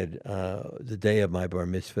said the day of my bar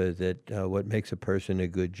mitzvah that what makes a person a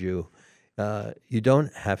good Jew, you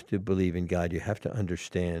don't have to believe in God. You have to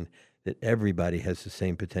understand that everybody has the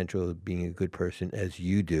same potential of being a good person as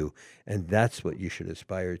you do. And that's what you should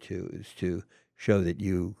aspire to, is to show that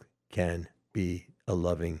you can be a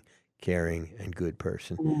loving, caring, and good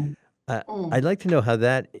person. I'd like to know how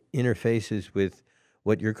that interfaces with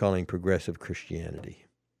what you're calling progressive Christianity.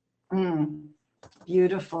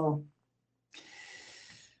 Beautiful.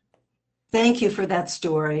 Thank you for that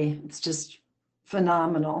story. It's just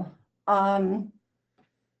phenomenal.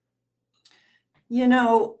 You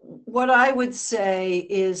know, what I would say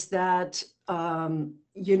is that,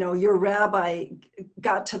 you know, your rabbi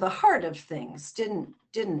got to the heart of things,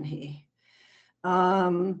 didn't he?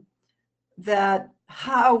 That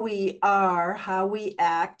how we are, how we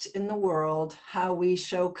act in the world, how we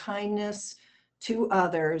show kindness to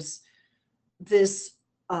others, this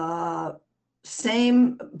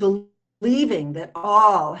same believing that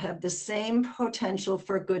all have the same potential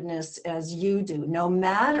for goodness as you do, no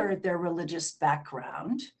matter their religious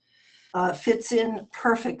background, fits in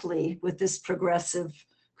perfectly with this progressive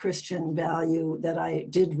Christian value that I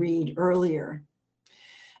did read earlier.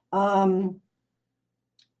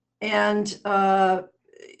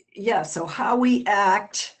 Yeah, so how we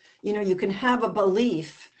act, you know, you can have a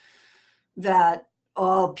belief that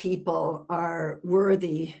all people are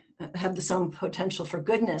worthy, have the same potential for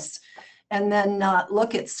goodness, and then not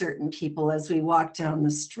look at certain people as we walk down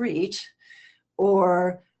the street,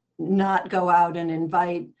 or not go out and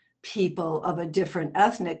invite people of a different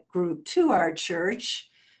ethnic group to our church,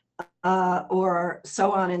 or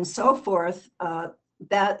so on and so forth.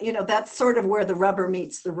 That, you know, that's sort of where the rubber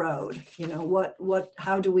meets the road. You know,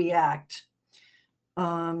 how do we act?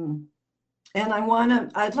 And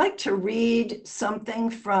I'd like to read something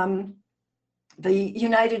from the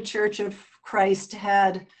United Church of Christ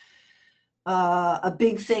had a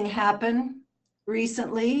big thing happen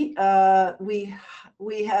recently. We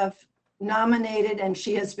have nominated, and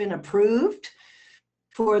she has been approved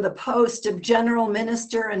for the post of General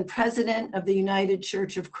Minister and President of the United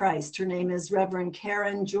Church of Christ. Her name is Reverend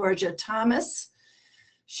Karen Georgia Thomas.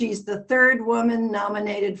 She's the third woman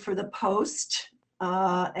nominated for the post,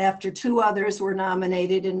 after two others were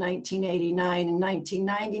nominated in 1989 and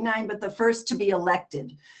 1999, but the first to be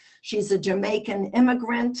elected. She's a Jamaican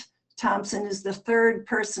immigrant. Thompson is the third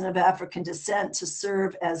person of African descent to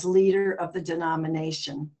serve as leader of the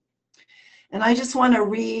denomination. And I just want to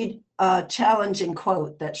read a challenging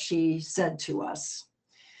quote that she said to us.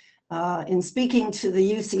 In speaking to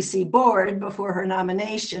the UCC board before her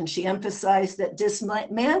nomination, she emphasized that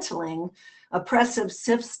dismantling oppressive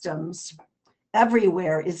systems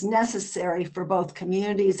everywhere is necessary for both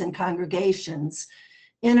communities and congregations,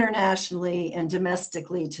 internationally and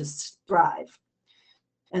domestically, to thrive.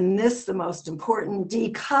 And this, the most important,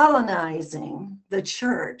 decolonizing the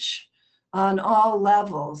church on all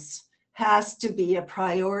levels has to be a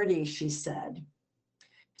priority, she said.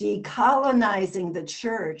 Decolonizing the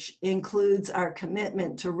church includes our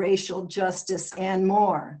commitment to racial justice and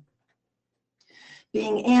more.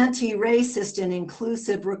 Being anti-racist and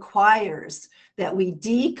inclusive requires that we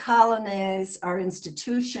decolonize our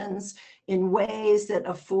institutions in ways that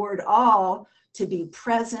afford all to be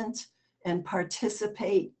present and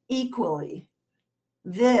participate equally.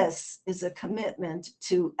 This is a commitment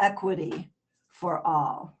to equity for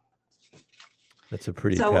all. That's a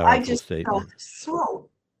pretty powerful statement. So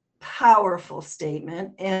powerful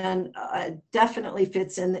statement, and definitely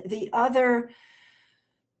fits in. The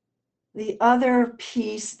other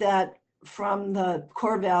piece that from the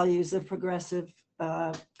core values of progressive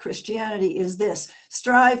Christianity is this: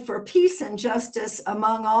 strive for peace and justice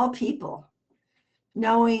among all people,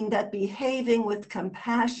 knowing that behaving with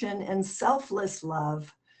compassion and selfless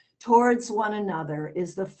love towards one another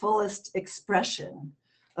is the fullest expression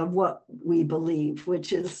of what we believe,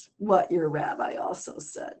 which is what your rabbi also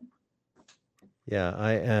said. Yeah,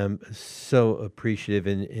 I am so appreciative.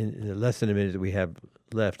 In the less than a minute that we have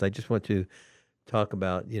left, I just want to talk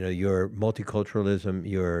about, your multiculturalism,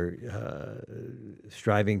 your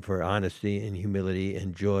striving for honesty and humility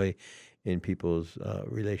and joy in people's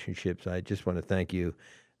relationships. I just want to thank you.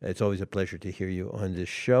 It's always a pleasure to hear you on this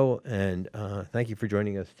show, and thank you for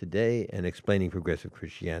joining us today and explaining progressive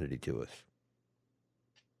Christianity to us.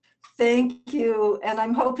 Thank you, and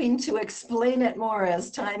I'm hoping to explain it more as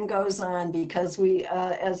time goes on, because we,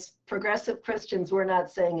 as progressive Christians, we're not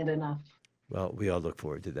saying it enough. Well, we all look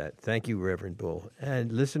forward to that. Thank you, Reverend Bull.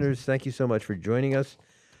 And listeners, thank you so much for joining us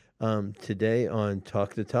today on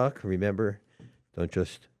Talk the Talk. Remember, don't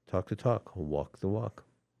just talk the talk, walk the walk.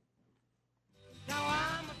 Now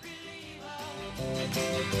I'm a believer,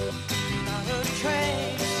 not a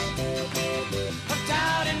trace of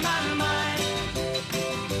doubt in my mind.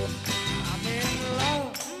 I'm in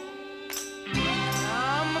love.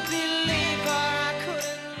 I'm a believer, I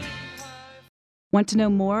couldn't leave her. Want to know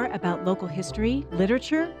more about local history,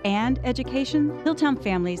 literature, and education? Hilltown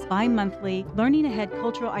Family's bi-monthly Learning Ahead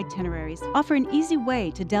cultural itineraries offer an easy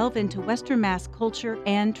way to delve into Western Mass culture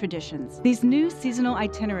and traditions. These new seasonal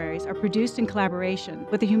itineraries are produced in collaboration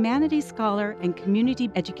with a humanities scholar and community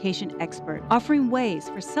education expert, offering ways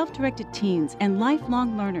for self-directed teens and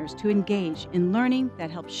lifelong learners to engage in learning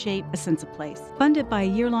that helps shape a sense of place. Funded by a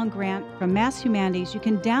year-long grant from Mass Humanities, you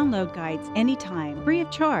can download guides anytime, free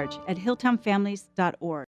of charge, at hilltownfamilies.org.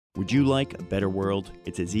 Would you like a better world?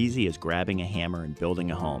 It's as easy as grabbing a hammer and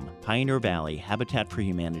building a home. Pioneer Valley Habitat for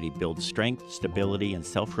Humanity builds strength, stability, and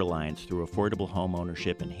self-reliance through affordable home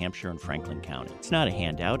ownership in Hampshire and Franklin County. It's not a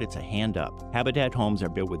handout, it's a hand up. Habitat homes are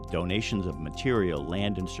built with donations of material,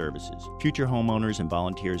 land, and services. Future homeowners and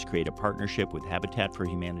volunteers create a partnership with Habitat for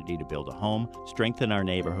Humanity to build a home, strengthen our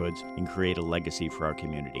neighborhoods, and create a legacy for our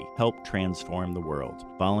community. Help transform the world.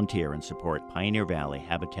 Volunteer and support Pioneer Valley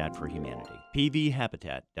Habitat for Humanity.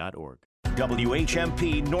 pvhabitat.org.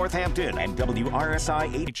 WHMP Northampton and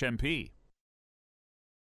WRSI HMP.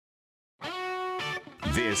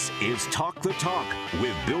 This is Talk the Talk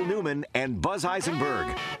with Bill Newman and Buzz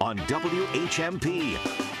Eisenberg on WHMP.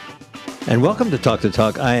 And welcome to Talk the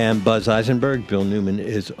Talk. I am Buzz Eisenberg. Bill Newman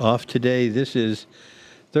is off today. This is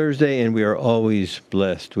Thursday, and we are always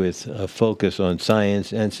blessed with a focus on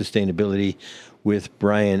science and sustainability with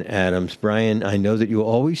Brian Adams. Brian, I know that you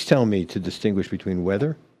always tell me to distinguish between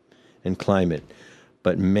weather and climate,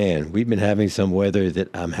 but man, we've been having some weather that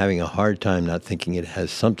I'm having a hard time not thinking it has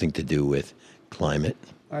something to do with climate.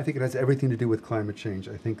 I think it has everything to do with climate change.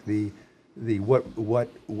 I think the what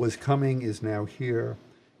was coming is now here.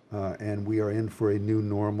 and we are in for a new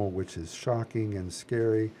normal, which is shocking and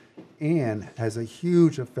scary, and has a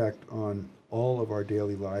huge effect on all of our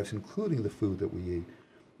daily lives, including the food that we eat.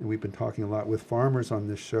 And we've been talking a lot with farmers on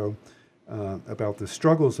this show about the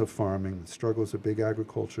struggles of farming, the struggles of big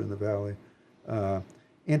agriculture in the valley.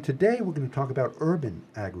 And today we're going to talk about urban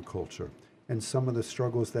agriculture and some of the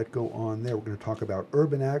struggles that go on there. We're going to talk about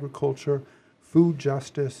urban agriculture, food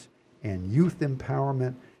justice, and youth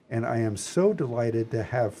empowerment. And I am so delighted to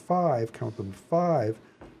have five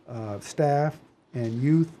staff and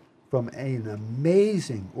youth from an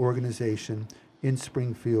amazing organization in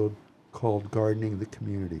Springfield called Gardening the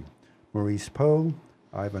Community. Maurice Poe,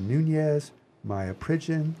 Iva Nunez, Maya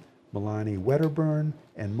Pridgeon, Milani Wedderburn,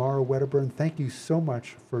 and Mara Wedderburn. Thank you so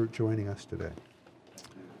much for joining us today.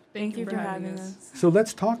 Thank you for having us. So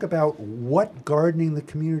let's talk about what Gardening the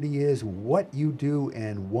Community is, what you do,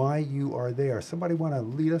 and why you are there. Somebody want to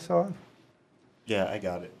lead us off? Yeah, I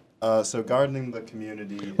got it. So Gardening the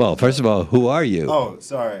Community... Well, first of all, who are you? Oh,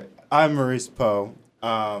 sorry. I'm Maurice Poe.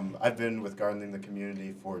 I've been with Gardening the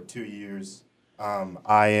Community for 2 years.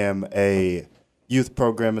 I am a youth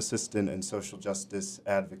program assistant and social justice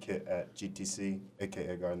advocate at GTC,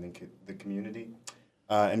 aka Gardening the Community.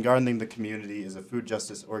 And Gardening the Community is a food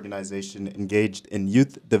justice organization engaged in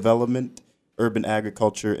youth development, urban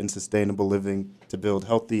agriculture, and sustainable living to build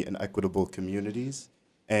healthy and equitable communities.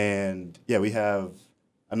 And yeah, we have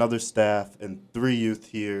another staff and 3 youth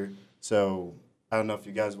here. So I don't know if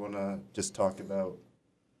you guys want to just talk about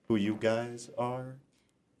who you guys are.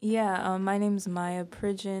 Yeah, my name's Maya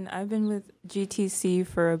Pridgeon. I've been with GTC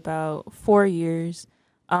for about 4 years.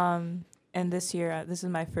 And this year, this is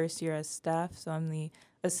my first year as staff, so I'm the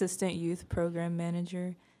assistant youth program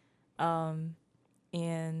manager.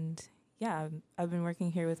 And yeah, I've been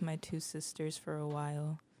working here with my 2 sisters for a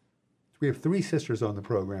while. We have 3 sisters on the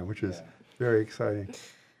program, which is very exciting.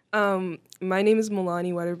 My name is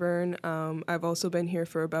Milani Wedderburn. I've also been here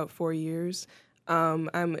for about 4 years. I'm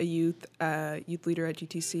a youth leader at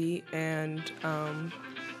GTC, and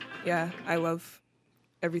yeah, I love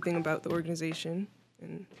everything about the organization,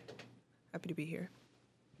 and happy to be here.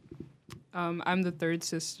 I'm the 3rd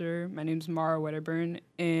sister. My name's Mara Wedderburn,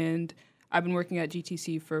 and I've been working at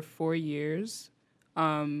GTC for 4 years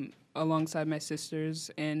alongside my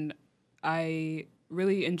sisters, and I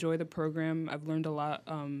really enjoy the program. I've learned a lot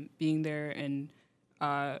being there, and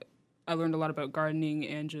I learned a lot about gardening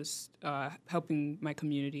and just helping my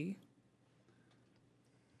community.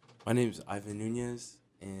 My name's Ivan Nunez,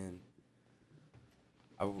 and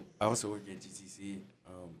I also work at GTC.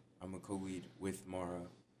 I'm a co-lead with Mara,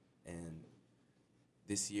 and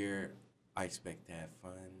this year I expect to have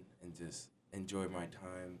fun and just enjoy my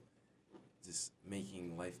time, just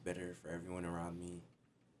making life better for everyone around me,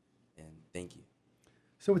 and thank you.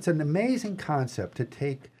 So it's an amazing concept to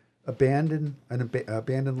take abandoned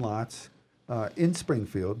lots in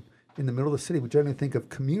Springfield, in the middle of the city. We generally think of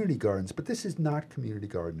community gardens, but this is not community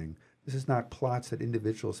gardening. This is not plots that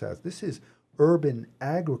individuals have. This is urban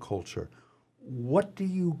agriculture. What do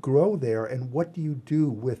you grow there, and what do you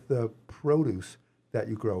do with the produce that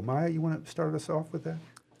you grow? Maya, you want to start us off with that?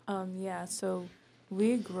 Yeah, so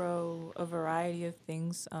we grow a variety of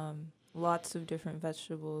things, lots of different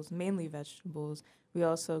vegetables, mainly vegetables. We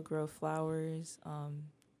also grow flowers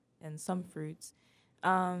and some fruits.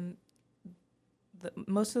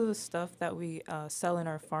 Most of the stuff that we sell in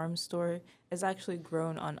our farm store is actually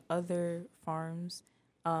grown on other farms.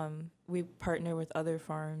 We partner with other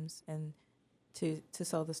farms and to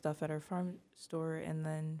sell the stuff at our farm store, and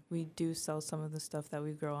then we do sell some of the stuff that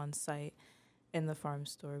we grow on site in the farm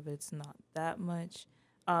store, but it's not that much.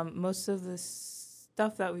 Most of the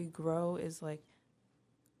stuff that we grow is like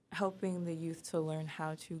helping the youth to learn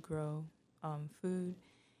how to grow food,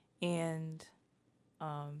 and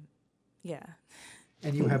yeah.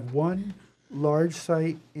 And you have one large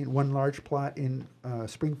site in one large plot in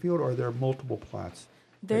Springfield, or are there multiple plots?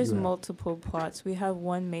 There's multiple plots. We have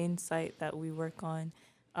one main site that we work on.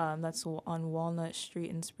 That's on Walnut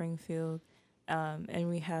Street in Springfield. And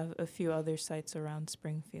we have a few other sites around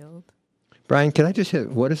Springfield. Brian, can I just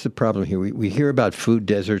hit, what is the problem here? We hear about food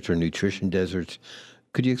deserts or nutrition deserts.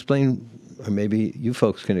 Could you explain, or maybe you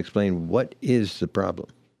folks can explain, what is the problem?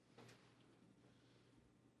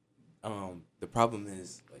 The problem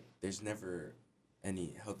is, like, there's never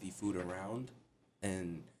any healthy food around,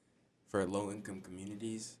 and for low-income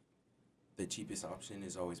communities, the cheapest option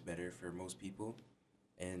is always better for most people,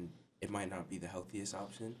 and it might not be the healthiest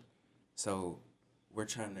option. So we're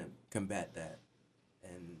trying to combat that,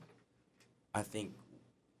 and I think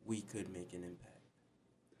we could make an impact.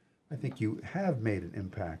 I think you have made an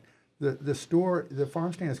impact. The store, the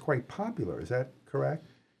farm stand is quite popular. Is that correct?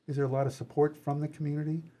 Is there a lot of support from the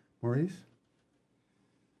community? Maurice?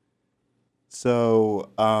 So,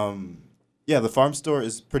 yeah, the farm store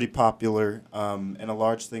is pretty popular, and a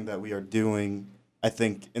large thing that we are doing, I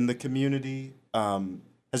think, in the community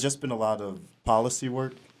has just been a lot of policy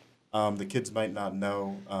work. The kids might not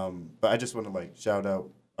know, but I just want to shout out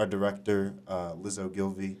our director, Liz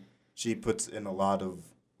Ogilvie. She puts in a lot of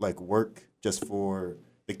work just for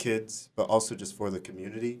the kids, but also just for the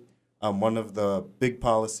community. One of the big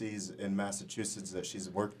policies in Massachusetts that she's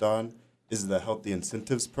worked on is the Healthy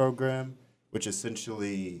Incentives Program, which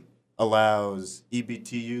essentially allows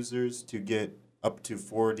EBT users to get up to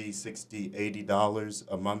 $40, $60, $80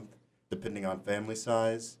 a month, depending on family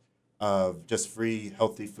size, of just free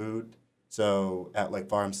healthy food. So at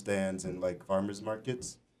farm stands and farmers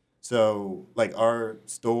markets. So our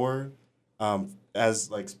store, as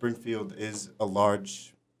Springfield is a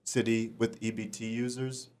large city with EBT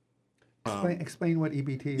users. Explain what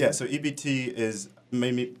EBT is. Yeah, so EBT is,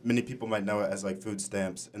 many people might know it as food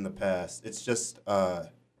stamps in the past. It's just a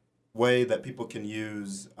way that people can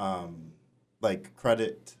use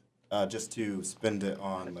credit just to spend it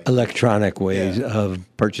on electronic ways of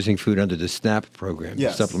purchasing food under the SNAP program,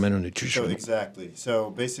 yes. Supplemental Nutrition. So exactly.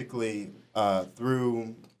 So basically,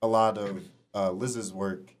 through a lot of Liz's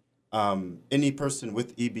work, any person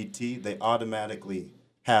with EBT, they automatically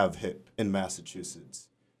have HIP in Massachusetts.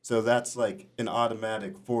 So that's an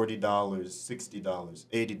automatic $40, $60,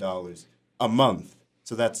 $80 a month.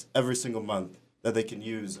 So that's every single month that they can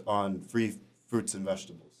use on free fruits and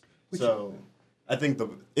vegetables. So I think the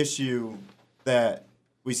issue that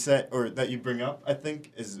we set, or that you bring up, I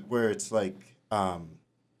think, is where it's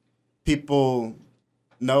people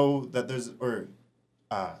know that there's,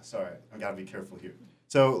 sorry, I gotta be careful here.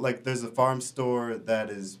 So there's a farm store that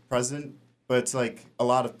is present, but it's a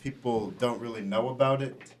lot of people don't really know about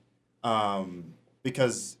it,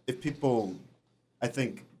 because if people, I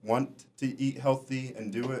think, want to eat healthy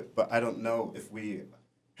and do it, but I don't know if we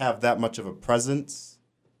have that much of a presence,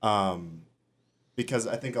 because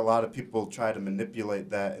I think a lot of people try to manipulate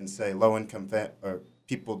that and say low-income or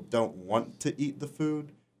people don't want to eat the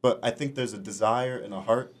food, but I think there's a desire and a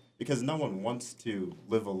heart, because no one wants to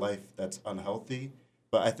live a life that's unhealthy.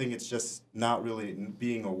 But I think it's just not really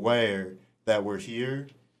being aware that we're here,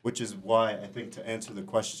 which is why I think, to answer the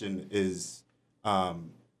question, is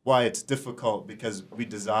why it's difficult, because we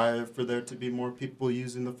desire for there to be more people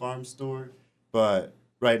using the farm store. But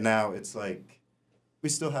right now it's we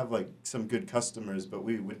still have some good customers, but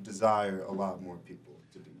we would desire a lot more people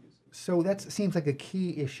to be using. So that seems like a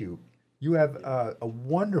key issue. You have a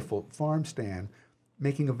wonderful farm stand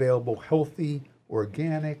making available healthy,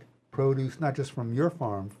 organic produce, not just from your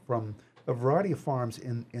farm, from a variety of farms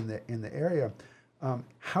in the area.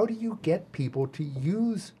 How do you get people to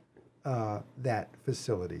use that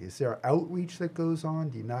facility? Is there outreach that goes on?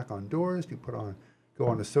 Do you knock on doors? Do you go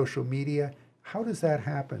on to social media? How does that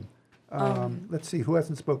happen? Let's see, who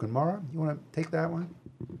hasn't spoken? Mara, you want to take that one?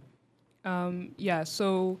 Yeah,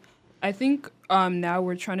 so I think now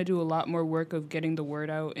we're trying to do a lot more work of getting the word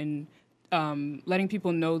out and letting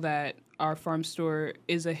people know that our farm store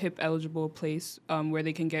is a HIP eligible place where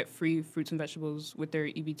they can get free fruits and vegetables with their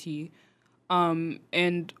EBT.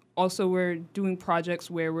 And also we're doing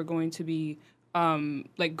projects where we're going to be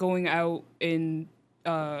going out in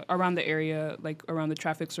around the area, around the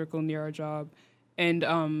traffic circle near our job, and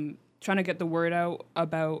trying to get the word out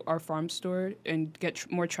about our farm store and get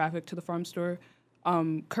more traffic to the farm store.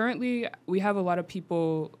 Currently, we have a lot of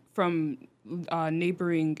people from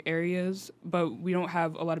neighboring areas, but we don't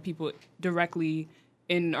have a lot of people directly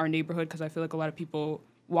in our neighborhood, because I feel like a lot of people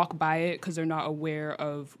walk by it because they're not aware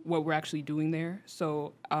of what we're actually doing there.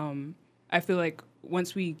 So I feel like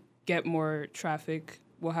once we get more traffic,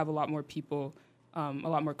 we'll have a lot more people, a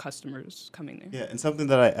lot more customers coming there. Yeah, and something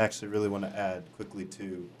that I actually really want to add quickly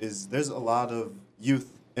too is there's a lot of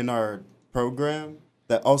youth in our program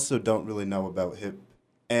that also don't really know about HIP.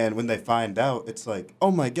 And when they find out, it's oh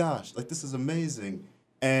my gosh, this is amazing.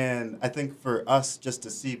 And I think for us just to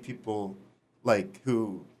see people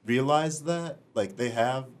who realize that they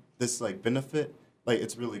have this benefit,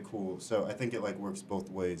 it's really cool. So I think it works both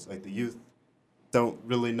ways. The youth don't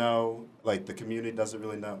really know, the community doesn't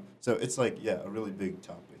really know. So it's a really big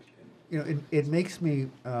topic. It makes me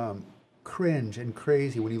cringe and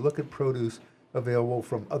crazy when you look at produce available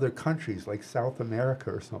from other countries like South America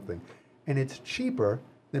or something, and it's cheaper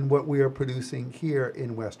than what we are producing here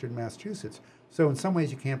in Western Massachusetts. So in some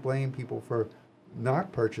ways you can't blame people for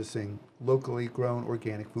not purchasing locally grown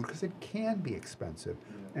organic food, because it can be expensive.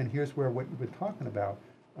 Yeah. And here's where what you've been talking about,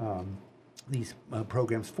 these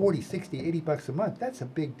programs, 40, 60, 80 bucks a month. That's a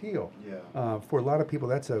big deal. Yeah. For a lot of people,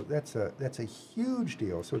 that's a huge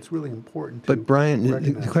deal. So it's really important to But Brian, the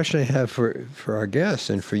recognize. question I have for our guests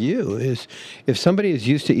and for you is, if somebody is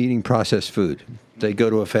used to eating processed food, they go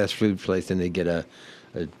to a fast food place and they get a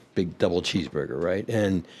big double cheeseburger, right?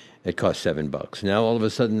 And it costs $7. Now all of a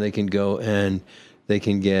sudden they can go and they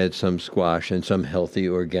can get some squash and some healthy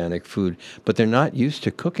organic food, but they're not used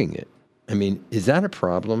to cooking it. I mean, is that a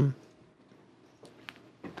problem?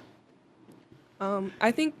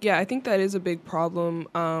 I think that is a big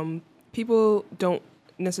problem. People don't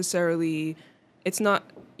necessarily, it's not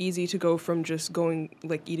easy to go from just going,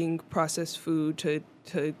 like, eating processed food to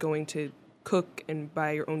going to cook and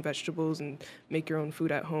buy your own vegetables and make your own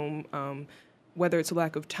food at home, whether it's a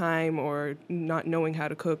lack of time or not knowing how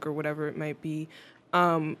to cook or whatever it might be.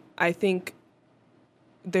 I think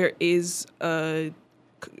there is a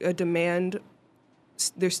demand.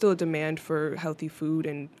 There's still a demand for healthy food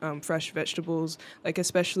and fresh vegetables, like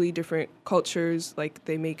especially different cultures, like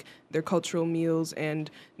they make their cultural meals and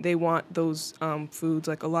they want those foods.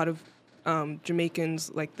 Like a lot of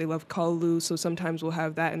Jamaicans, like they love callaloo, so sometimes we'll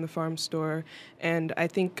have that in the farm store. And I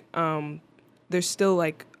think there's still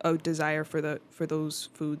like a desire for those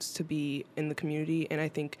foods to be in the community, and I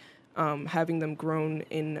think having them grown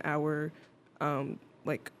in our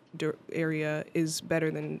area is better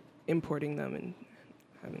than importing them and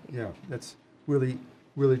having. Yeah, that's really,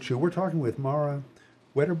 really true. We're talking with Mara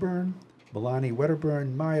Wedderburn, Milani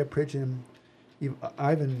Wedderburn, Maya Pridgeon,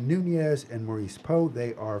 Ivan Nunez, and Maurice Poe.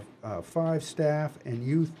 They are 5 staff and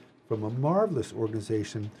youth from a marvelous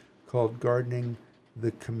organization called Gardening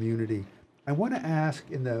the Community. I want to ask,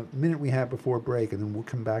 in the minute we have before break, and then we'll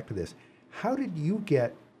come back to this, how did you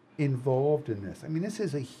get involved in this? I mean, this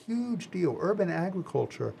is a huge deal. Urban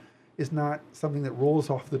agriculture is not something that rolls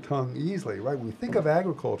off the tongue easily, right? When we think of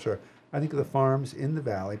agriculture, I think of the farms in the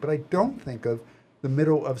valley, but I don't think of the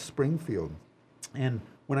middle of Springfield. And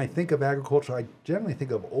when I think of agriculture, I generally think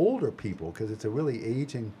of older people because it's a really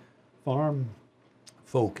aging farm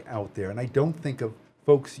folk out there. And I don't think of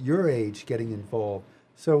folks your age getting involved.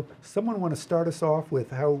 So someone want to start us off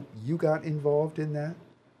with how you got involved in that?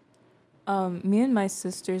 Me and my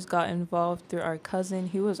sisters got involved through our cousin.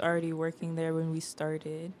 He was already working there when we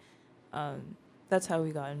started. That's how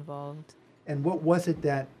we got involved. And what was it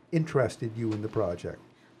that interested you in the project?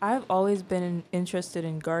 I've always been interested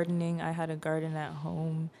in gardening. I had a garden at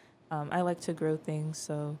home. I like to grow things,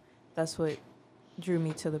 so that's what drew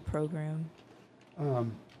me to the program.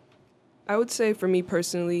 I would say for me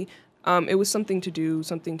personally, it was something to do,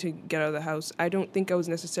 something to get out of the house. I don't think I was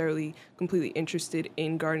necessarily completely interested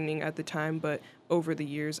in gardening at the time, but over the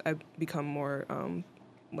years, I've become more,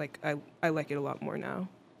 I like it a lot more now.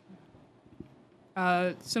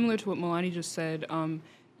 Similar to what Milani just said,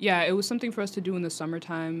 yeah, it was something for us to do in the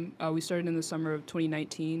summertime. We started in the summer of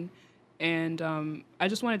 2019, and I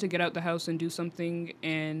just wanted to get out the house and do something.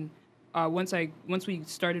 And once we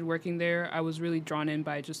started working there, I was really drawn in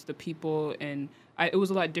by just the people, and it was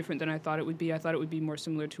a lot different than I thought it would be. I thought it would be more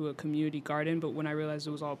similar to a community garden, but when I realized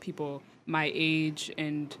it was all people my age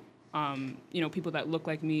and people that look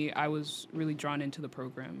like me, I was really drawn into the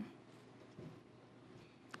program.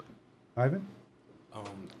 Ivan?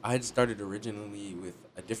 I had started originally with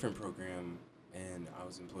a different program, and I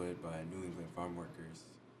was employed by New England Farm Workers,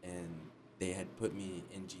 and they had put me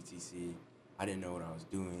in GTC. I didn't know what I was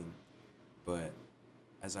doing, but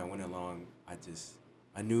as I went along,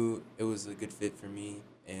 I knew it was a good fit for me,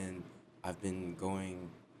 and I've been going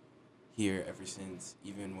here ever since.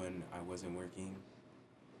 Even when I wasn't working,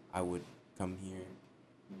 I would come here.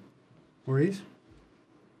 Maurice?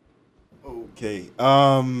 Okay.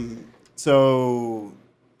 So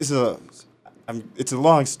it's a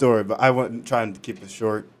long story, but I wasn't trying to keep it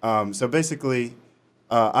short. So basically,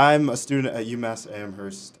 I'm a student at UMass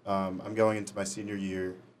Amherst. I'm going into my senior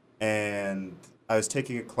year, and I was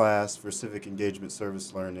taking a class for civic engagement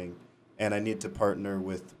service learning, and I need to partner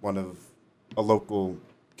with a local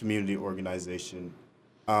community organization.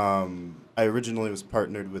 I originally was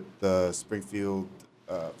partnered with the Springfield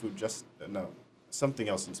something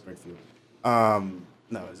else in Springfield.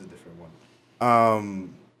 No, it was a different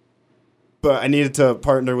one. But I needed to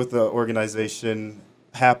partner with the organization,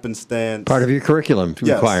 happenstance. Part of your curriculum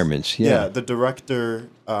requirements. Yeah, the director,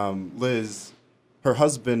 Liz, her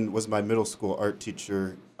husband was my middle school art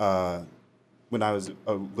teacher when I was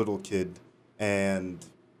a little kid. And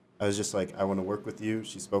I was just like, I want to work with you.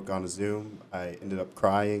 She spoke on a Zoom. I ended up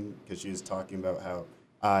crying because she was talking about how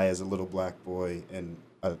I, as a little black boy in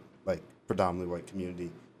a predominantly white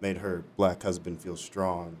community, made her black husband feel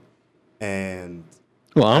strong. And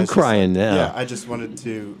well, I'm crying now. Yeah, I just wanted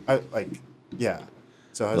to, Yeah.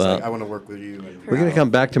 So I was like, I want to work with you. And we're going to come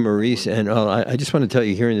back to Maurice, and I just want to tell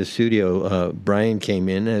you, here in the studio, Brian came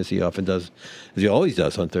in, as he always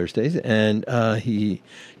does on Thursdays, and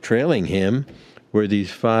trailing him were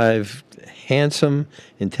these 5 handsome,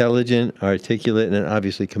 intelligent, articulate, and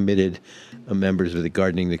obviously committed members of the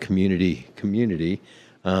Gardening the Community,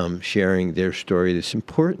 sharing their story, this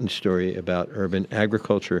important story about urban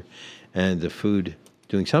agriculture and the food,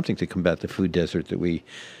 doing something to combat the food desert that we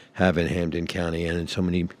have in Hampden County and in so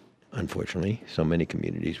many, unfortunately, so many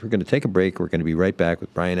communities. We're going to take a break. We're going to be right back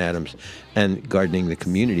with Brian Adams and Gardening the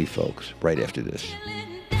Community folks right after this.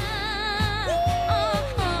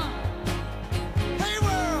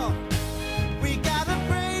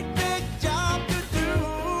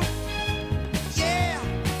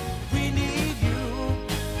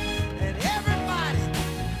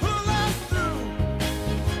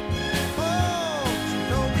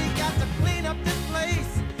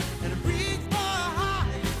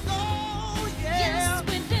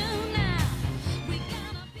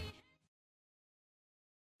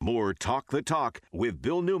 More Talk the Talk with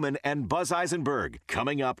Bill Newman and Buzz Eisenberg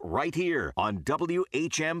coming up right here on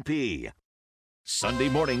WHMP. Sunday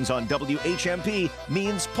mornings on WHMP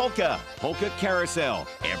means Polka Carousel.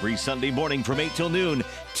 Every Sunday morning from 8 till noon,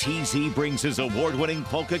 TZ brings his award-winning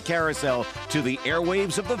Polka Carousel to the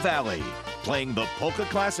airwaves of the Valley, playing the polka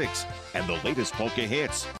classics and the latest polka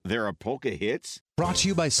hits. There are polka hits? Brought to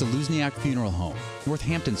you by Saluzniak Funeral Home,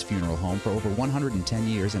 Northampton's funeral home for over 110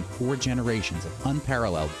 years and 4 generations of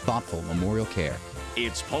unparalleled, thoughtful memorial care.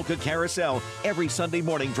 It's Polka Carousel every Sunday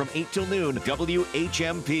morning from 8 till noon,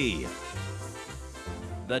 WHMP.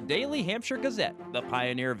 The Daily Hampshire Gazette, the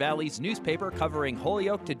Pioneer Valley's newspaper covering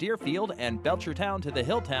Holyoke to Deerfield and Belchertown to the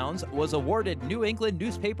Hilltowns, was awarded New England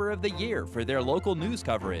Newspaper of the Year for their local news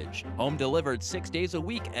coverage. Home delivered 6 days a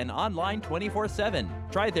week and online 24/7.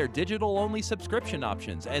 Try their digital-only subscription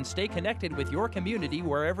options and stay connected with your community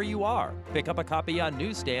wherever you are. Pick up a copy on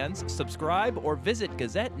newsstands, subscribe, or visit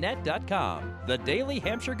GazetteNet.com. The Daily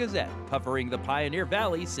Hampshire Gazette, covering the Pioneer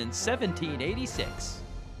Valley since 1786.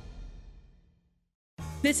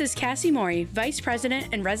 This is Cassie Morey, Vice President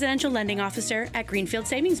and Residential Lending Officer at Greenfield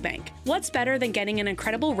Savings Bank. What's better than getting an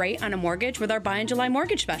incredible rate on a mortgage with our Buy in July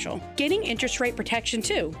mortgage special? Getting interest rate protection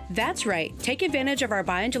too. That's right. Take advantage of our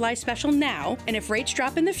Buy in July special now, and if rates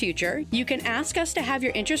drop in the future, you can ask us to have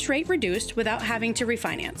your interest rate reduced without having to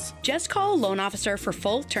refinance. Just call a loan officer for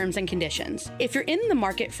full terms and conditions. If you're in the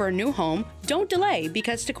market for a new home, don't delay,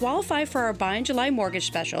 because to qualify for our Buy in July mortgage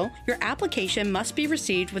special, your application must be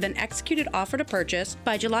received with an executed offer to purchase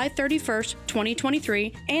by July 31st,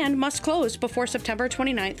 2023, and must close before September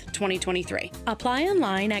 29th, 2023. Apply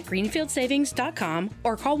online at greenfieldsavings.com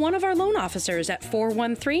or call one of our loan officers at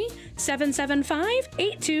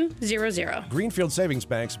 413-775-8200. Greenfield Savings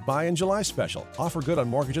Bank's Buy in July special. Offer good on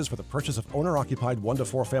mortgages for the purchase of owner-occupied 1 to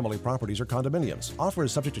 4 family properties or condominiums. Offer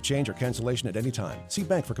is subject to change or cancellation at any time. See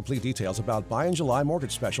bank for complete details about Buy in July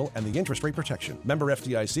mortgage special and the interest rate protection. Member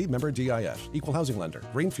FDIC, member DIF. Equal housing lender.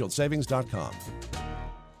 greenfieldsavings.com.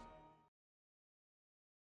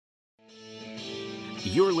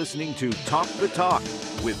 You're listening to Talk the Talk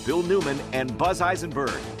with Bill Newman and Buzz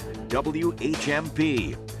Eisenberg,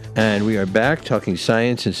 WHMP. And we are back talking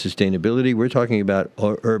science and sustainability. We're talking about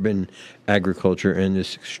urban agriculture and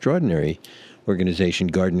this extraordinary organization,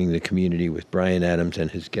 Gardening the Community, with Brian Adams and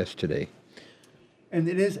his guest today. And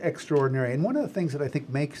it is extraordinary. And one of the things that I think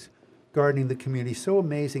makes Gardening the Community so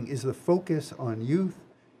amazing is the focus on youth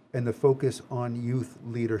and the focus on youth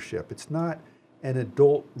leadership. It's not an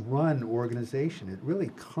adult-run organization. It really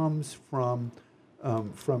comes from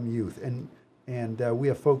youth. And we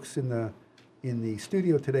have folks in the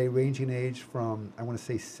studio today ranging age from, I want to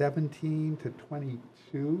say, 17 to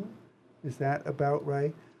 22. Is that about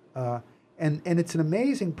right? And it's an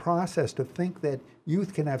amazing process to think that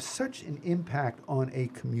youth can have such an impact on a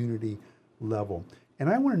community level. And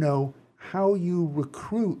I want to know how you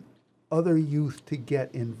recruit other youth to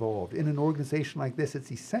get involved. In an organization like this,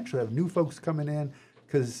 it's essential to have new folks coming in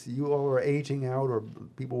because you all are aging out, or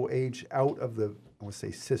people will age out of the, I want to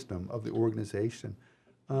say, system of the organization.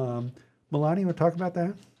 Melania, you want to talk about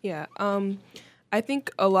that? Yeah. I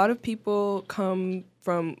think a lot of people come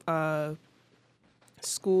from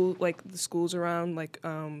school, like the schools around, like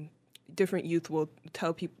different youth will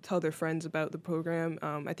tell their friends about the program.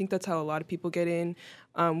 I think that's how a lot of people get in.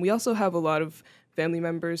 We also have a lot of family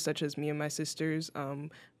members, such as me and my sisters.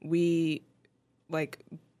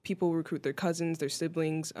 People recruit their cousins, their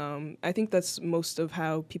siblings. I think that's most of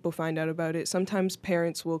how people find out about it. Sometimes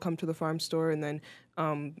parents will come to the farm store and then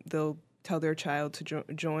they'll tell their child to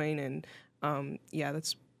join, and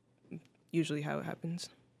that's usually how it happens.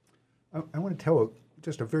 I want to tell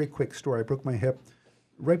just a very quick story. I broke my hip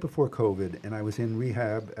right before COVID, and I was in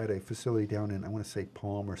rehab at a facility down in, I want to say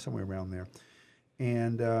Palm or somewhere around there.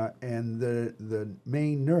 And the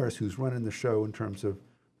main nurse who's running the show in terms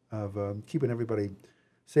of keeping everybody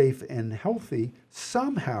safe and healthy,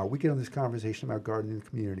 somehow we get on this conversation about gardening the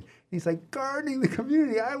community. And he's like, gardening the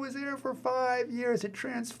community, I was there for 5 years. It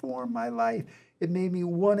transformed my life. It made me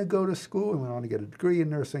want to go to school and went on to get a degree in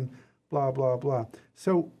nursing, blah, blah, blah.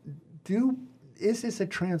 So is this a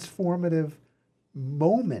transformative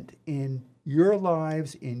moment in your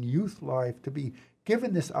lives, in youth life, to be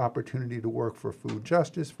given this opportunity to work for food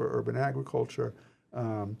justice, for urban agriculture,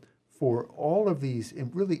 for all of these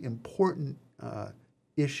really important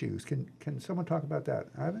issues? Can someone talk about that?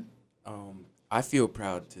 Ivan? I feel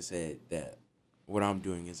proud to say that what I'm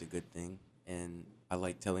doing is a good thing, and I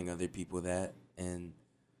like telling other people that. And,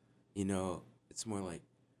 you know, it's more like,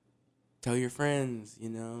 tell your friends, you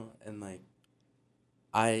know, and like,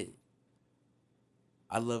 I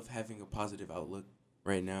love having a positive outlook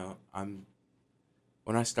right now.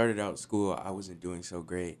 When I started out school, I wasn't doing so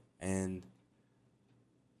great, and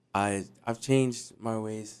I've changed my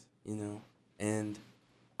ways, you know, and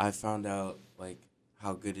I found out like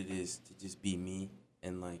how good it is to just be me,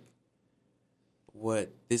 and like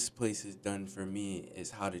what this place has done for me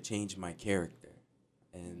is how to change my character,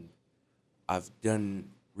 and I've done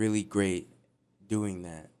really great doing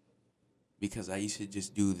that because I used to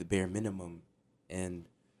just do the bare minimum, and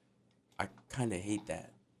I kind of hate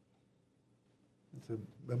that. It's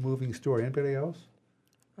a moving story. Anybody else?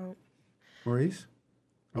 Oh. Maurice?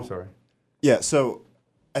 I'm sorry. Yeah, so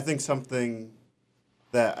I think something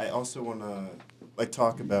that I also want to like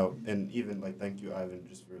talk about, and even like thank you, Ivan,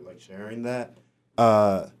 just for like sharing that.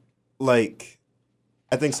 Like,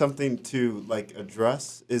 I think something to like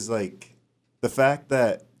address is like the fact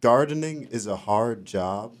that gardening is a hard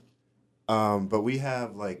job, but we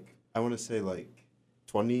have like, I want to say like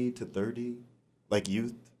 20 to 30 like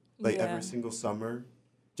youth like every single summer,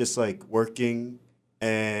 just like working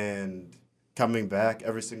and coming back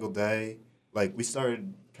every single day. Like we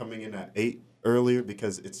started coming in at 8 earlier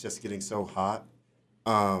because it's just getting so hot.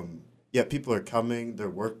 Yeah, people are coming, they're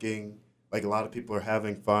working. Like a lot of people are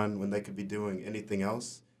having fun when they could be doing anything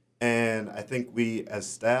else. And I think we as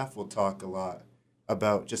staff will talk a lot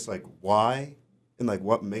about just like why and like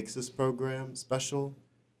what makes this program special.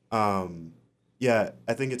 Yeah,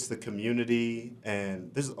 I think it's the community,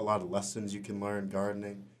 and there's a lot of lessons you can learn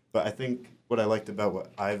gardening. But I think what I liked about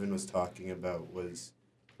what Ivan was talking about was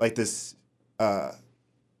like this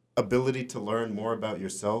ability to learn more about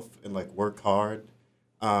yourself and like work hard.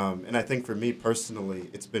 And I think for me personally,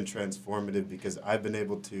 it's been transformative because I've been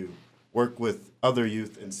able to work with other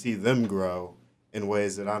youth and see them grow in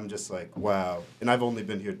ways that I'm just like, wow. And I've only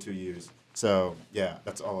been here 2 years. So yeah,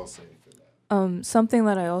 that's all I'll say for that. Something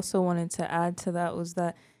that I also wanted to add to that was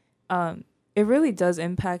that it really does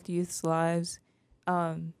impact youth's lives.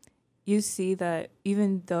 You see that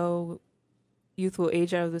even though youth will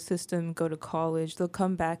age out of the system, go to college, they'll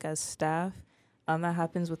come back as staff. That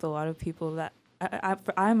happens with a lot of people. That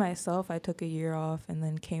I myself, I took a year off and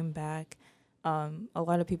then came back. A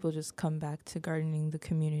lot of people just come back to gardening the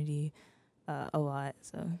community a lot.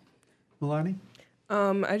 So, Milani?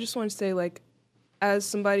 I just want to say, like, as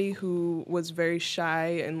somebody who was very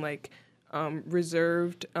shy and like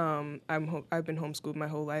reserved, I've been homeschooled my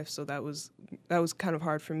whole life, so that was kind of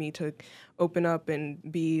hard for me to open up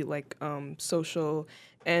and be like social.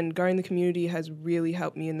 And gardening the community has really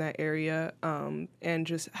helped me in that area, and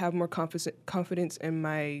just have more confidence in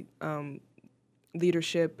my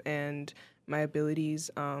leadership and my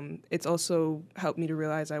abilities. It's also helped me to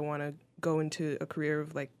realize I want to go into a career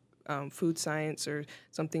of like food science or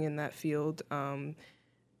something in that field.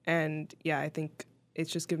 And yeah, I think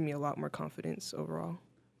it's just given me a lot more confidence overall.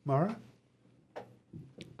 Mara?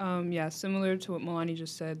 Yeah, similar to what Milani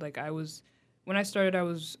just said, like when I started, I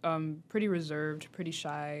was pretty reserved, pretty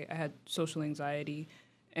shy. I had social anxiety.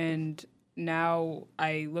 And now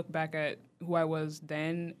I look back at who I was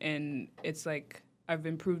then, and it's like I've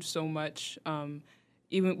improved so much,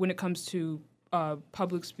 even when it comes to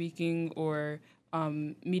public speaking or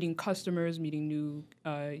meeting customers, meeting new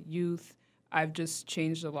youth. I've just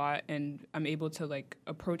changed a lot, and I'm able to like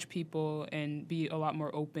approach people and be a lot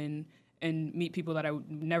more open and meet people that I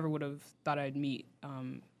never would have thought I'd meet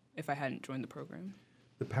if I hadn't joined the program.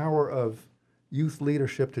 The power of youth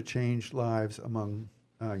leadership to change lives among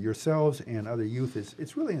yourselves and other youth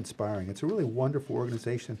it's really inspiring. It's a really wonderful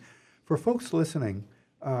organization. For folks listening,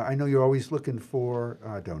 I know you're always looking for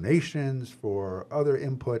donations, for other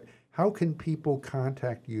input. How can people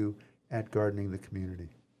contact you at Gardening the Community?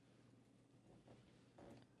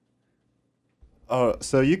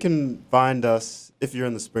 So you can find us, if you're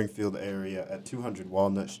in the Springfield area, at 200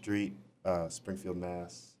 Walnut Street, Springfield,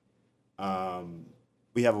 Mass.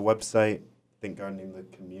 We have a website,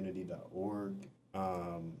 gardeningthecommunity.org.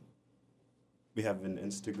 We have an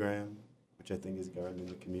Instagram, which I think is Gardening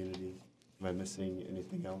the Community. Am I missing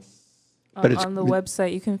anything else? On the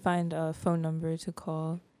website, you can find a phone number to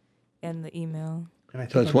call and the email.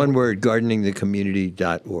 So it's one word,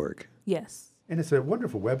 gardeningthecommunity.org. Yes. And it's a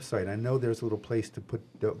wonderful website. I know there's a little place to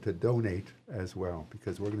to donate as well,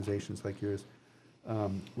 because organizations like yours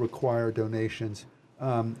require donations.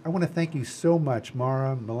 I want to thank you so much,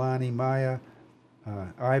 Mara, Milani, Maya,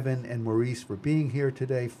 Ivan, and Maurice, for being here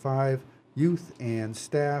today. 5 youth and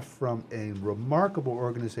staff from a remarkable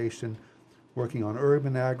organization working on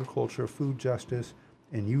urban agriculture, food justice,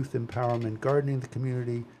 and youth empowerment, Gardening the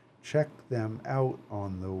Community. Check them out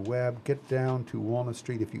on the web. Get down to Walnut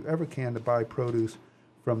Street if you ever can to buy produce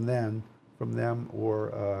from them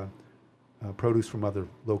or produce from other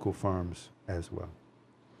local farms as well.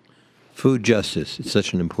 Food justice, it's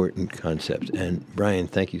such an important concept. And Brian,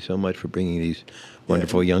 thank you so much for bringing these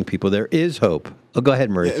wonderful young people. There is hope. Oh, go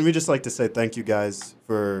ahead, Maurice. Yeah, and we just like to say thank you guys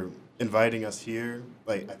for inviting us here.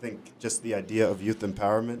 Like, I think just the idea of youth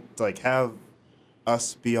empowerment, to like have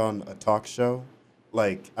us be on a talk show.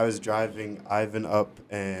 Like, I was driving Ivan up,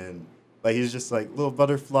 and like he's just like little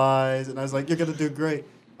butterflies, and I was like, "You're gonna do great."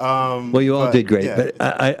 Well, you all did great, but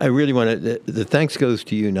I really want to. The thanks goes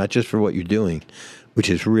to you, not just for what you're doing, which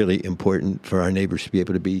is really important for our neighbors to be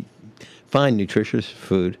able to find nutritious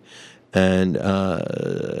food and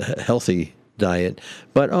healthy diet,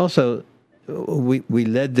 but also we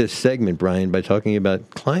led this segment, Brian, by talking about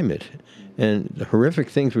climate and the horrific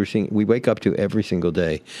things we're seeing. We wake up to every single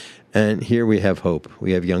day. And here we have hope.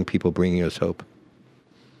 We have young people bringing us hope.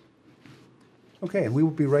 Okay, and we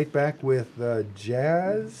will be right back with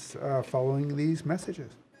Jazz following these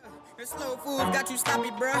messages. Slow food got you sloppy,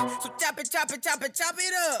 bruh. So chop it up. Chop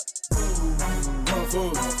it up.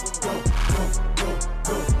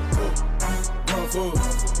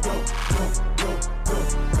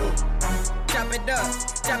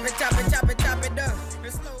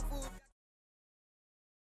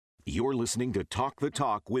 You're listening to Talk the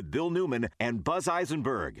Talk with Bill Newman and Buzz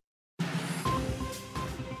Eisenberg.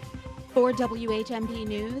 For WHMP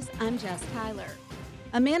News, I'm Jess Tyler.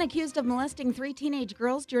 A man accused of molesting 3 teenage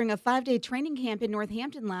girls during a 5-day training camp in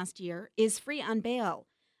Northampton last year is free on bail.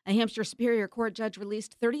 A Hampshire Superior Court judge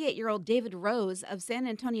released 38-year-old David Rose of San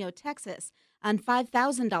Antonio, Texas, on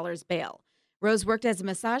 $5,000 bail. Rose worked as a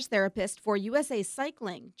massage therapist for USA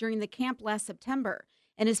Cycling during the camp last September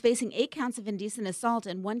and is facing 8 counts of indecent assault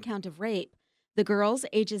and 1 count of rape. The girls,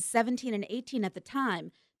 ages 17 and 18 at the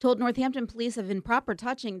time, told Northampton police of improper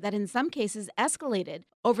touching that in some cases escalated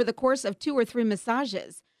over the course of 2 or 3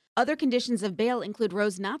 massages. Other conditions of bail include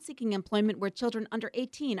Rose not seeking employment where children under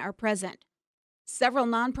 18 are present. Several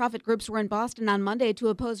nonprofit groups were in Boston on Monday to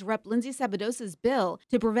oppose Rep. Lindsay Sabadosa's bill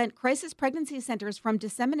to prevent crisis pregnancy centers from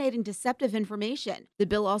disseminating deceptive information. The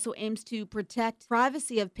bill also aims to protect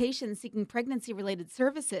privacy of patients seeking pregnancy-related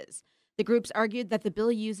services. The groups argued that the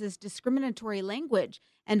bill uses discriminatory language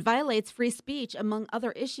and violates free speech, among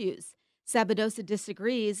other issues. Sabadosa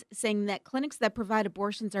disagrees, saying that clinics that provide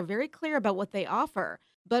abortions are very clear about what they offer,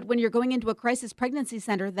 but when you're going into a crisis pregnancy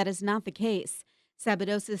center, that is not the case.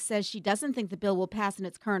 Sabadosa says she doesn't think the bill will pass in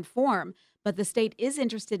its current form, but the state is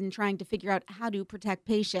interested in trying to figure out how to protect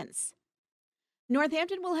patients.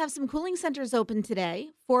 Northampton will have some cooling centers open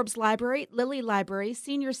today. Forbes Library, Lilly Library,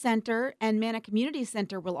 Senior Center, and Manna Community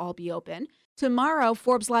Center will all be open. Tomorrow,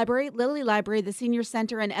 Forbes Library, Lilly Library, the Senior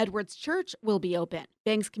Center, and Edwards Church will be open.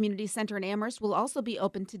 Banks Community Center in Amherst will also be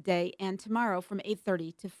open today and tomorrow from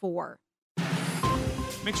 8:30 to 4.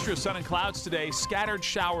 Mixture of sun and clouds today, scattered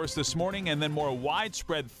showers this morning, and then more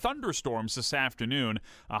widespread thunderstorms this afternoon,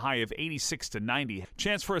 a high of 86 to 90.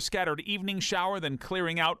 Chance for a scattered evening shower, then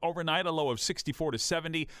clearing out overnight, a low of 64 to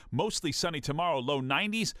 70. Mostly sunny tomorrow, low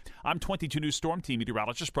 90s. I'm 22 News Storm Team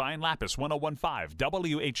meteorologist Brian Lapis, 1015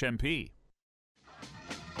 WHMP.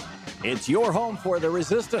 It's your home for the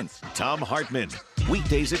resistance. Tom Hartman,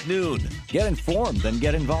 weekdays at noon. Get informed, then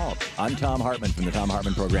get involved. I'm Tom Hartman from the Tom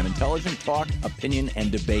Hartman Program. Intelligent talk, opinion,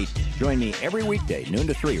 and debate. Join me every weekday, noon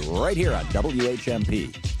to 3, right here on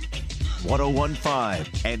WHMP.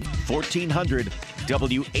 1015 and 1400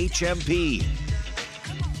 WHMP.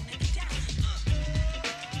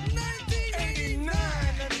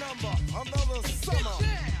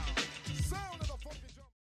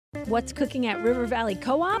 What's cooking at River Valley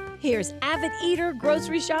Co-op? Here's avid eater,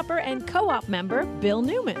 grocery shopper, and co-op member Bill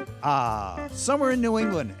Newman. Summer in New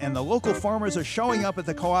England, and the local farmers are showing up at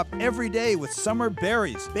the co-op every day with summer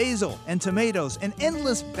berries, basil, and tomatoes, an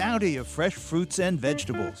endless bounty of fresh fruits and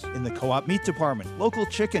vegetables. In the co-op meat department, local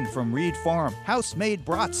chicken from Reed Farm, house-made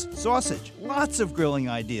brats, sausage, lots of grilling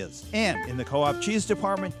ideas. And in the co-op cheese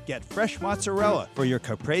department, get fresh mozzarella for your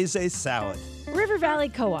caprese salad. River Valley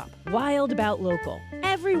Co-op, wild about local.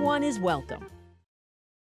 Everyone is welcome.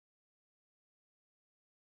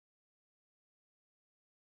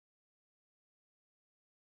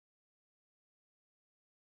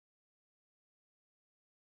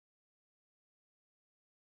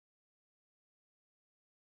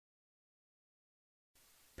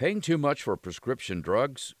 Paying too much for prescription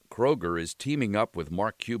drugs? Kroger is teaming up with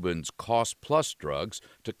Mark Cuban's Cost Plus drugs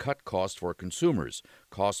to cut costs for consumers.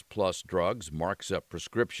 Cost Plus drugs marks up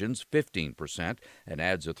prescriptions 15% and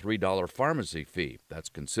adds a $3 pharmacy fee. That's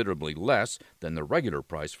considerably less than the regular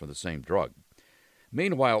price for the same drug.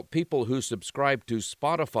 Meanwhile, people who subscribe to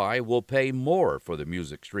Spotify will pay more for the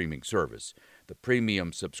music streaming service. The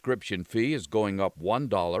premium subscription fee is going up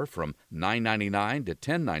 $1 from $9.99 to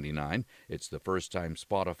 $10.99. It's the first time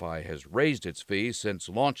Spotify has raised its fee since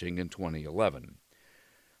launching in 2011.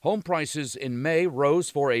 Home prices in May rose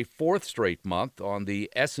for a fourth straight month on the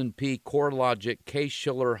S&P CoreLogic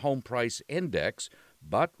Case-Shiller Home Price Index,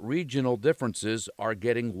 but regional differences are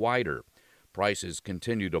getting wider. Prices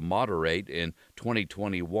continue to moderate in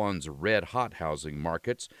 2021's red-hot housing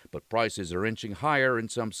markets, but prices are inching higher in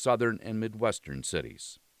some southern and midwestern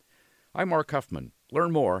cities. I'm Mark Huffman.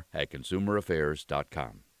 Learn more at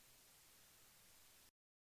consumeraffairs.com.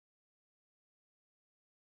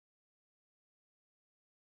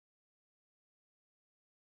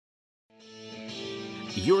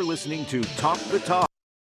 You're listening to Talk the Talk.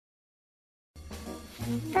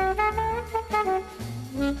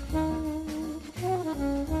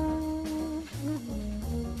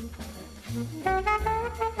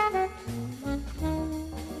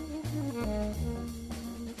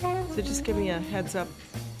 So just give me a heads up.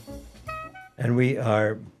 And we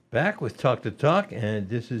are back with Talk the Talk, and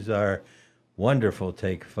this is our wonderful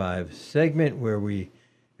Take 5 segment where we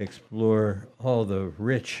explore all the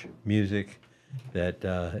rich music that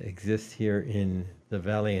exists here in the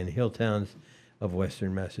valley and hill towns of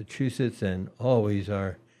western Massachusetts. And always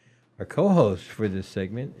our co-host for this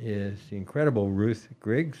segment is the incredible Ruth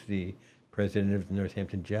Griggs, the president of the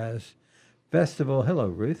Northampton Jazz Festival. Hello,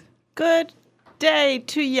 Ruth. Good day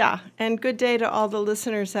to ya, and good day to all the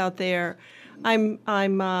listeners out there.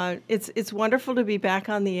 It's wonderful to be back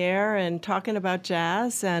on the air and talking about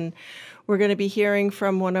jazz, and we're going to be hearing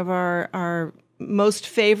from one of our most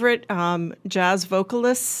favorite jazz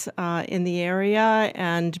vocalists in the area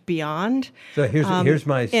and beyond. So here's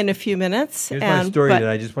my in a few minutes. Here's my story that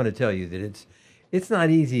I just want to tell you that it's not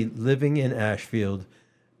easy living in Ashfield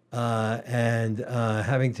and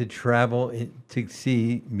having to travel to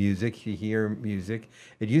see music, to hear music.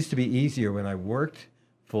 It used to be easier when I worked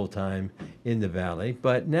full-time in the Valley,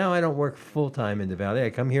 but now I don't work full-time in the Valley. I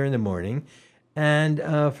come here in the morning, and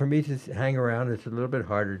for me to hang around, it's a little bit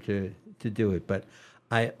harder to do it. But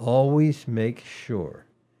I always make sure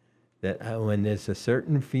that when there's a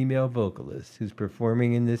certain female vocalist who's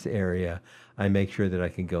performing in this area, I make sure that I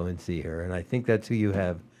can go and see her. And I think that's who you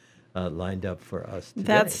have lined up for us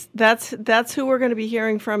today. That's who we're going to be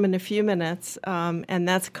hearing from in a few minutes, and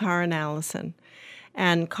that's Karrin Allyson.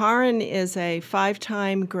 And Karrin is a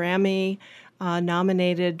 5-time Grammy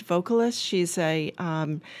nominated vocalist. She's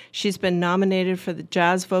been nominated for the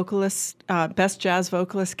Jazz Vocalist Best Jazz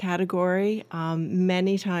Vocalist category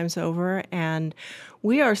many times over, and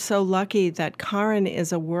we are so lucky that Karrin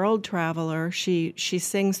is a world traveler. She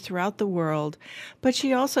sings throughout the world, but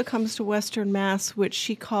she also comes to Western Mass, which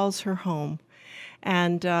she calls her home.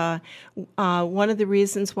 And one of the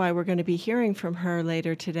reasons why we're going to be hearing from her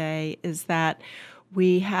later today is that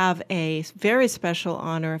we have a very special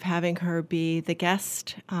honor of having her be the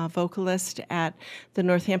guest vocalist at the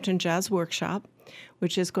Northampton Jazz Workshop,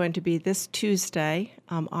 which is going to be this Tuesday,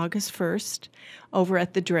 August 1st, over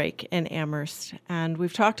at the Drake in Amherst. And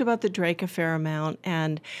we've talked about the Drake a fair amount,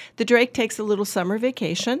 and the Drake takes a little summer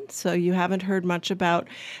vacation, so you haven't heard much about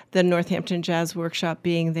the Northampton Jazz Workshop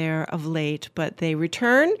being there of late, but they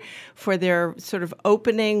return for their sort of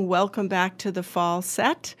opening welcome back to the fall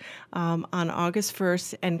set on August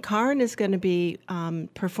 1st, and Karrin is going to be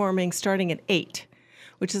performing starting at 8.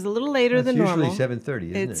 Which is a little later than normal. It's usually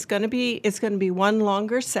 7:30, isn't it? It's going to be one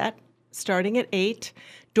longer set starting at 8.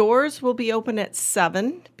 Doors will be open at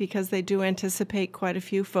 7 because they do anticipate quite a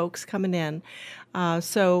few folks coming in.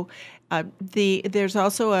 So There's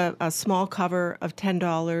also a small cover of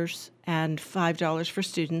 $10 and $5 for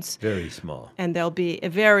students. Very small. And there'll be a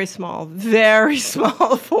very small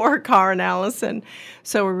for Karrin Allyson.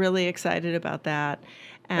 So we're really excited about that.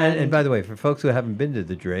 And by the way, for folks who haven't been to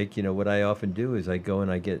the Drake, what I often do is I go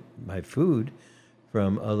and I get my food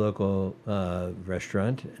from a local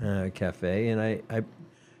restaurant, cafe, and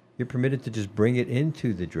you're permitted to just bring it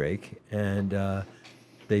into the Drake, and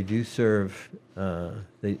they do serve.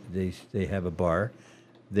 They have a bar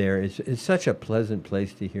there. It's such a pleasant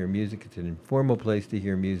place to hear music. It's an informal place to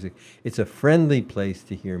hear music. It's a friendly place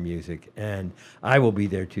to hear music, and I will be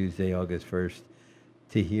there Tuesday, August 1st,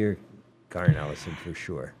 to hear Karrin Allyson for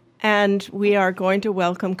sure. And we are going to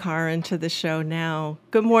welcome Karrin to the show now.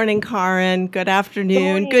 Good morning, Karrin. Good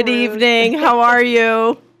afternoon. Good evening. How are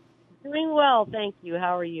you? Doing well, thank you.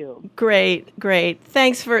 How are you? Great.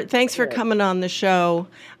 Thanks for coming on the show.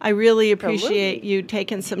 I really appreciate you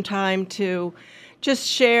taking some time to just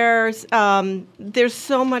share. There's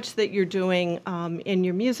so much that you're doing in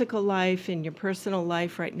your musical life, in your personal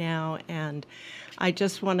life right now, and I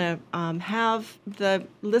just want to have the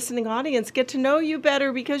listening audience get to know you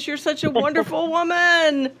better because you're such a wonderful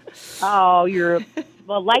woman. Oh,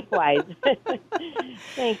 well, likewise.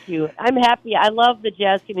 Thank you. I'm happy. I love the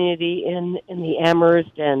jazz community in the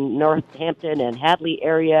Amherst and Northampton and Hadley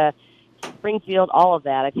area, Springfield, all of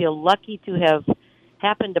that. I feel lucky to have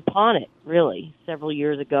happened upon it, really, several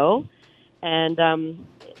years ago. And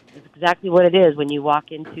it's exactly what it is when you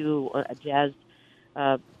walk into a jazz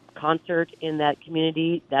concert in that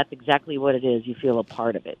community. That's exactly what it is. You feel a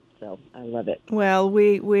part of it. So I love it. Well,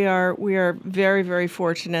 we are very, very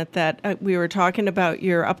fortunate that we were talking about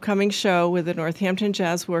your upcoming show with the Northampton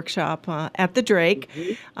Jazz Workshop at the Drake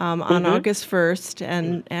on August 1st,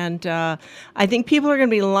 and I think people are going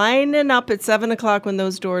to be lining up at 7 o'clock when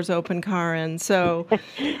those doors open, Karrin. So.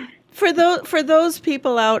 For those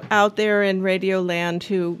people out there in Radio Land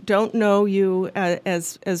who don't know you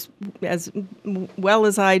as well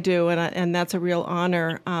as I do, and that's a real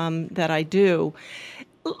honor that I do.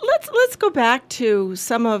 Let's go back to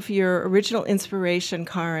some of your original inspiration,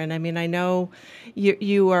 Karrin. I mean, I know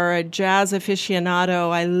you are a jazz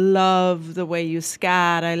aficionado. I love the way you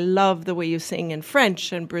scat. I love the way you sing in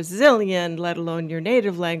French and Brazilian, let alone your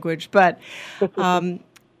native language. But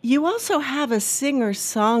you also have a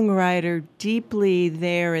singer-songwriter deeply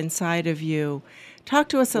there inside of you. Talk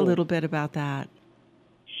to us a little bit about that.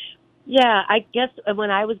 Yeah, I guess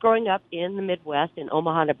when I was growing up in the Midwest, in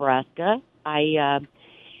Omaha, Nebraska, I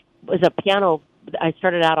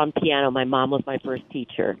started out on piano. My mom was my first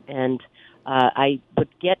teacher, and I would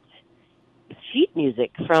get sheet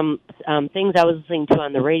music from things I was listening to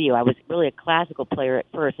on the radio. I was really a classical player at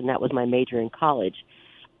first, and that was my major in college.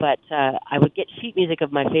 But I would get sheet music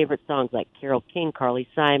of my favorite songs like Carole King, Carly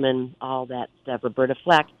Simon, all that stuff, Roberta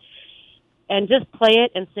Flack, and just play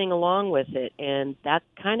it and sing along with it. And that's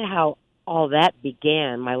kind of how all that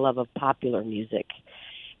began, my love of popular music.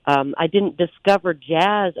 I didn't discover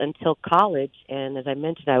jazz until college, and as I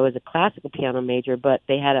mentioned, I was a classical piano major, but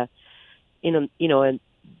they had in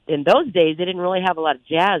those days, they didn't really have a lot of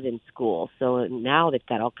jazz in school, so now they've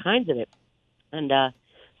got all kinds of it. And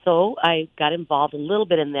so I got involved a little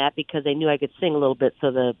bit in that because they knew I could sing a little bit, so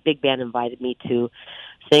the big band invited me to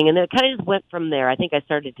sing, and it kind of just went from there. I think I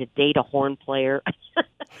started to date a horn player,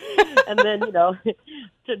 and then,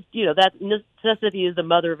 that necessity is the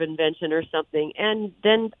mother of invention or something. And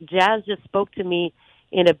then jazz just spoke to me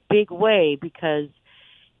in a big way because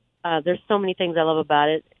there's so many things I love about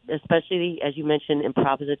it, especially, as you mentioned,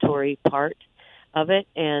 improvisatory part of it.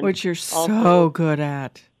 And which you're so good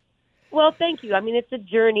at. Well, thank you. I mean, it's a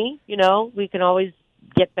journey, we can always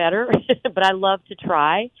get better, but I love to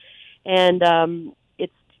try. And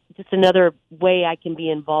it's just another way I can be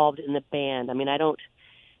involved in the band. I mean, I don't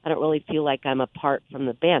really feel like I'm apart from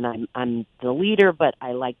the band. I'm the leader, but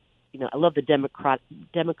I love the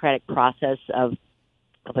democratic process of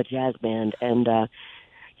a jazz band. And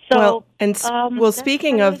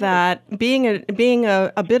speaking of that, being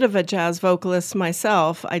a bit of a jazz vocalist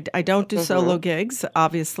myself, I don't do solo gigs,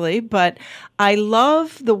 obviously, but I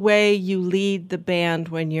love the way you lead the band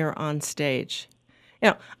when you're on stage.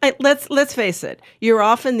 Let's face it, you're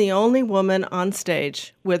often the only woman on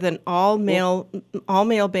stage with an all male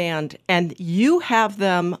band, and you have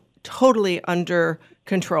them totally under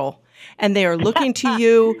control, and they are looking to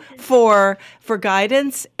you for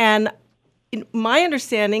guidance. And my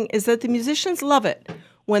understanding is that the musicians love it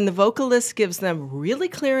when the vocalist gives them really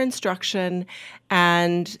clear instruction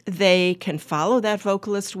and they can follow that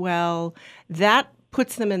vocalist well. That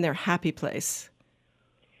puts them in their happy place.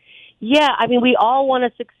 Yeah, I mean, we all want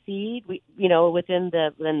to succeed. Within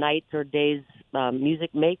the nights or days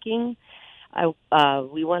music making,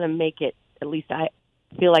 we want to make it. At least I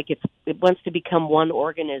feel like it wants to become one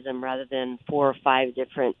organism rather than 4 or 5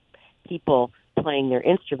 different people playing their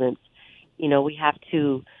instruments. We have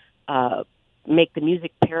to make the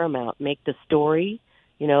music paramount, make the story.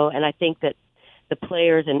 And I think that the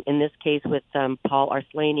players, in this case with Paul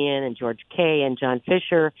Arslanian and George Kay and John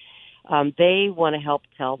Fisher, they want to help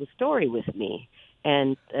tell the story with me,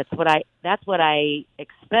 and that's what I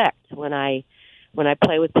expect when I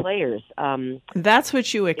play with players. That's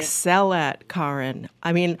what you excel at, Karrin.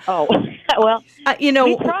 I mean, well,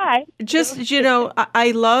 we try.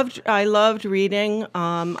 I loved reading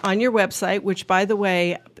on your website, which, by the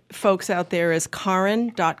way, folks out there, is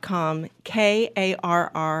Karrin.com,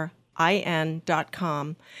 KARRIN.com,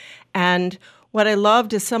 and what I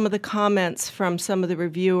loved is some of the comments from some of the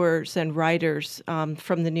reviewers and writers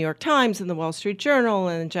from the New York Times and the Wall Street Journal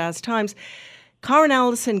and the Jazz Times. Karrin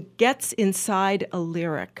Allyson gets inside a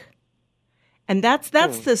lyric. And that's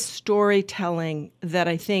the storytelling that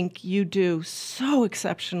I think you do so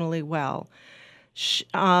exceptionally well.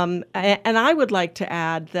 And I would like to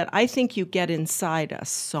add that I think you get inside a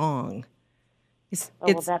song.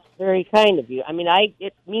 Well, that's very kind of you. I mean,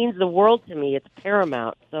 it means the world to me. It's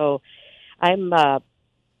paramount. So I'm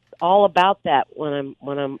all about that when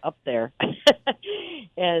I'm up there,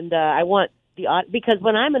 and I want because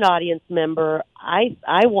when I'm an audience member, I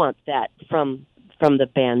want that from the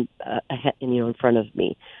band in front of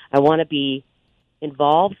me. I want to be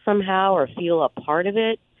involved somehow or feel a part of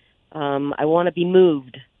it. I want to be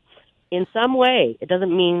moved in some way. It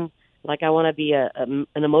doesn't mean like I want to be an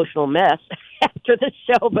emotional mess after the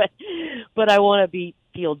show, but I want to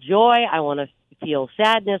feel joy. I want to feel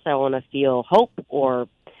sadness. I want to feel hope or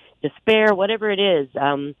despair, whatever it is.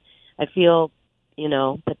 I feel,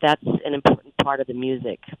 that that's an important part of the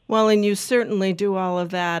music. Well, and you certainly do all of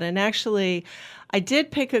that. And actually, I did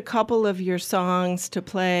pick a couple of your songs to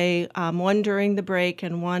play, one during the break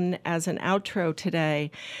and one as an outro today.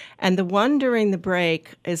 And the one during the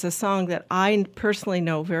break is a song that I personally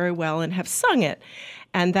know very well and have sung it.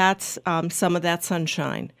 And that's Some of That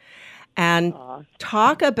Sunshine. And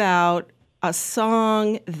talk about a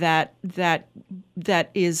song that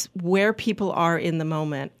is where people are in the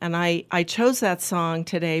moment. And I chose that song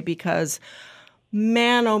today because,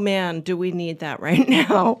 man, oh man, do we need that right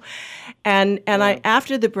now. And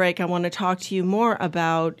after the break, I want to talk to you more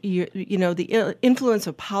about the influence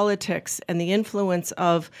of politics and the influence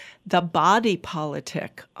of the body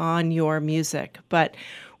politic on your music. But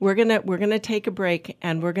we're gonna take a break,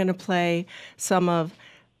 and we're gonna play some of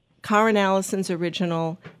Karrin Allyson's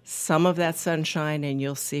original, Some of That Sunshine, and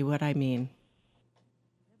you'll see what I mean.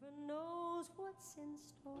 Never knows what's in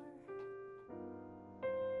store.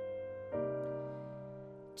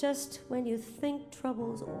 Just when you think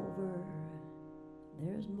trouble's over,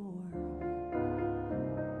 there's more.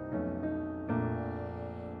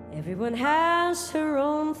 Everyone has her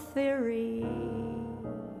own theory.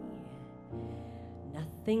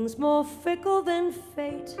 Nothing's more fickle than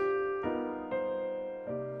fate.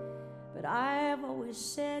 But I've always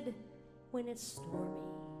said, when it's stormy,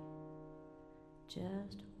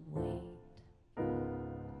 just wait.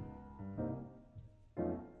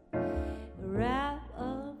 Wrap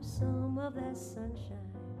up some of that sunshine.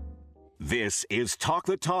 This is Talk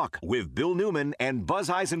the Talk with Bill Newman and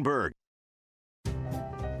Buzz Eisenberg.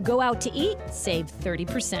 Go out to eat, save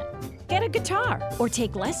 30%. Get a guitar or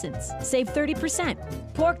take lessons, save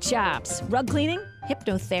 30%. Pork chops, rug cleaning,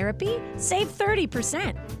 hypnotherapy, save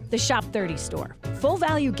 30%. The Shop 30 store. Full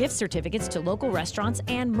value gift certificates to local restaurants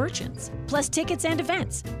and merchants, plus tickets and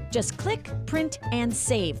events. Just click, print, and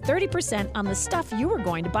save 30% on the stuff you were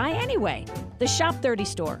going to buy anyway. The Shop 30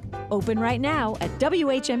 store. Open right now at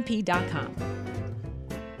WHMP.com.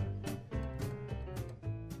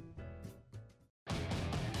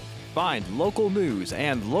 Find local news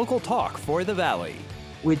and local talk for the Valley.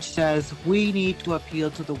 Which says we need to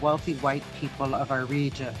appeal to the wealthy white people of our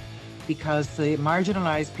region because the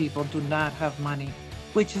marginalized people do not have money,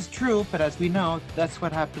 which is true, but as we know, that's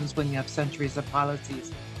what happens when you have centuries of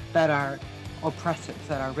policies that are oppressive,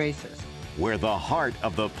 that are racist. Where the heart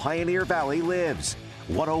of the Pioneer Valley lives.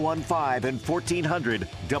 1015 and 1400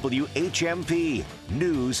 WHMP.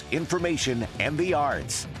 News, information, and the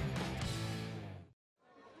arts.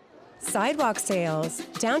 Sidewalk sales,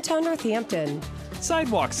 downtown Northampton.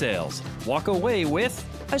 Sidewalk sales. Walk away with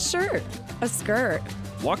a shirt, a skirt.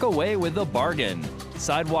 Walk away with a bargain.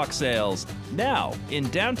 Sidewalk sales, now in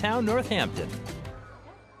downtown Northampton.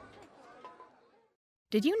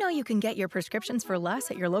 Did you know you can get your prescriptions for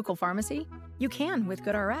less at your local pharmacy? You can with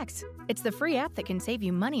GoodRx. It's the free app that can save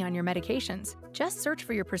you money on your medications. Just search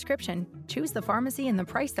for your prescription, choose the pharmacy and the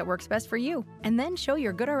price that works best for you, and then show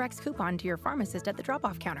your GoodRx coupon to your pharmacist at the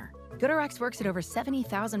drop-off counter. GoodRx works at over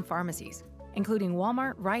 70,000 pharmacies, including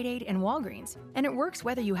Walmart, Rite Aid, and Walgreens, and it works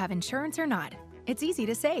whether you have insurance or not. It's easy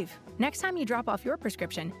to save. Next time you drop off your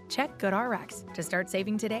prescription, check GoodRx. To start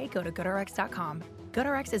saving today, go to GoodRx.com.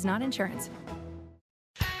 GoodRx is not insurance.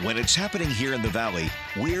 When it's happening here in the Valley,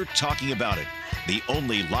 we're talking about it. The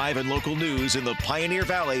only live and local news in the Pioneer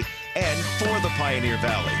Valley and for the Pioneer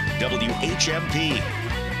Valley. WHMP.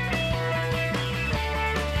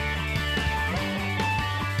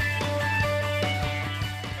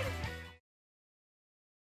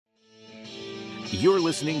 You're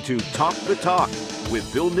listening to Talk the Talk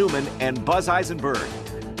with Bill Newman and Buzz Eisenberg.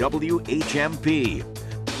 WHMP.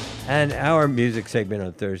 And our music segment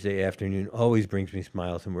on Thursday afternoon always brings me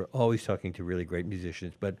smiles, and we're always talking to really great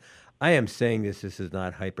musicians. But I am saying this is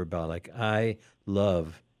not hyperbolic. I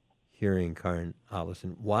love hearing Karrin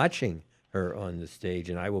Allyson, watching her on the stage,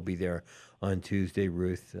 and I will be there on Tuesday.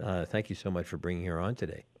 Ruth, thank you so much for bringing her on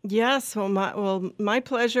today. Yes, my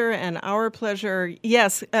pleasure and our pleasure.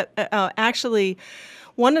 Yes, actually,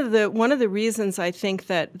 one of the reasons I think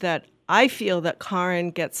that I feel that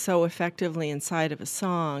Karrin gets so effectively inside of a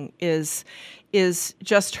song is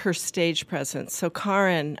just her stage presence. So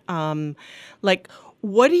Karrin,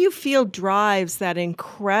 what do you feel drives that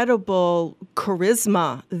incredible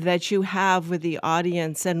charisma that you have with the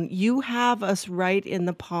audience? And you have us right in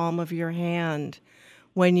the palm of your hand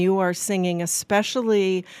when you are singing,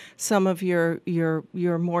 especially some of your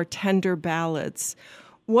more tender ballads.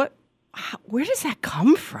 Where does that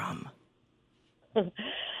come from?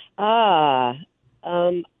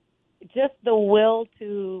 Just the will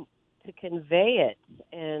to convey it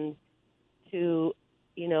and to,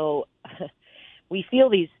 we feel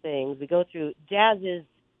these things. We go through, jazz is,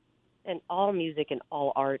 and all music and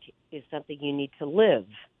all art is something you need to live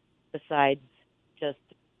besides just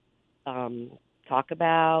talk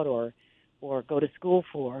about or go to school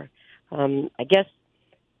for. I guess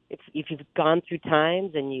if you've gone through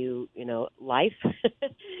times and life,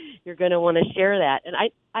 you're going to want to share that. And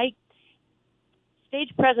I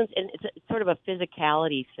stage presence, and it's sort of a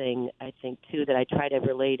physicality thing, I think, too, that I try to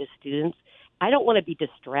relay to students. I don't want to be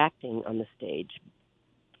distracting on the stage.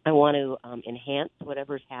 I want to enhance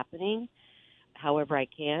whatever's happening however I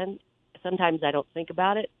can. Sometimes I don't think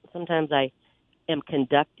about it. Sometimes I am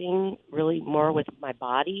conducting really more with my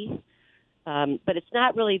body. But it's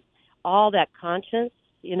not really all that conscious.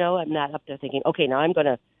 I'm not up there thinking, okay, now I'm going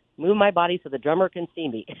to move my body so the drummer can see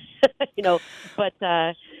me, but...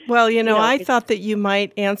 I thought that you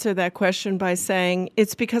might answer that question by saying,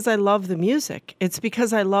 it's because I love the music. It's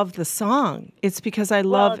because I love the song. It's because I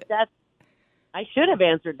love... I should have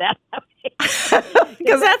answered that.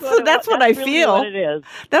 Because that's what I feel. What it is.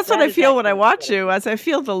 That's what I feel when I watch you, as I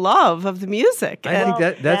feel the love of the music. I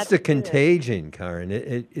think that's the contagion, Karrin.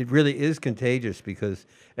 It really is contagious, because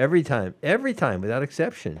every time, without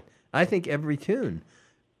exception, I think every tune,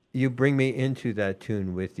 you bring me into that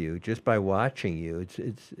tune with you just by watching you.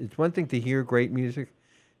 It's one thing to hear great music.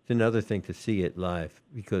 It's another thing to see it live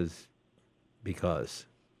because.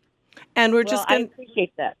 And we're I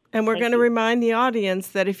appreciate that. And we're going to remind the audience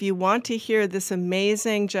that if you want to hear this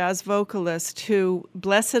amazing jazz vocalist who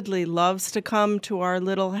blessedly loves to come to our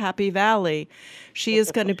little happy valley, she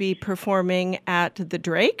is going to be performing at the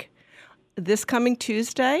Drake this coming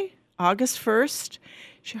Tuesday, August 1st.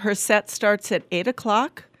 Her set starts at 8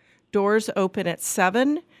 o'clock. Doors open at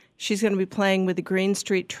 7. She's going to be playing with the Green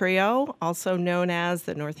Street Trio, also known as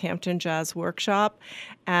the Northampton Jazz Workshop.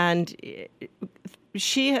 And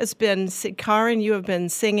Karrin, you have been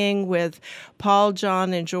singing with Paul,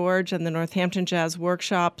 John, and George and the Northampton Jazz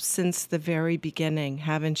Workshop since the very beginning,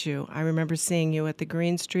 haven't you? I remember seeing you at the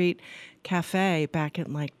Green Street Cafe back in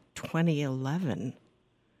 2011.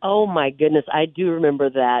 Oh, my goodness. I do remember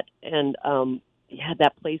that. And,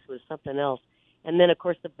 that place was something else. And then, of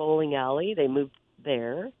course, the bowling alley, they moved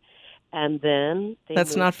there. And then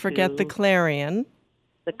let's not forget the Clarion.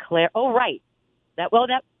 Oh, right.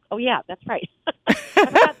 Oh, yeah, that's right. I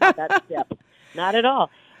forgot about that step. Not at all.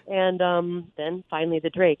 And then finally the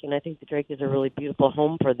Drake. And I think the Drake is a really beautiful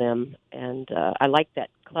home for them. And I like that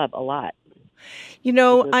club a lot.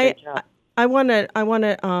 I want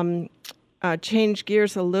to change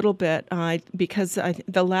gears a little bit because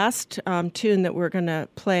the last tune that we're going to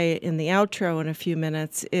play in the outro in a few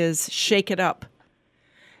minutes is Shake It Up.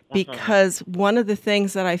 Because one of the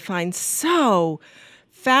things that I find so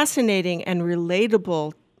fascinating and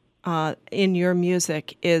relatable in your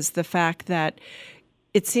music is the fact that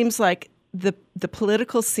it seems like the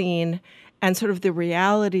political scene and sort of the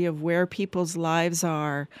reality of where people's lives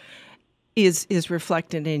are is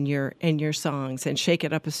reflected in your songs, and Shake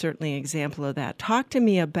It Up is certainly an example of that. Talk to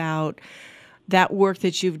me about that work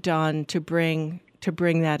that you've done to bring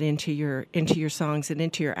that into your songs and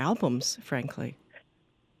into your albums, frankly.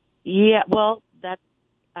 Yeah, well,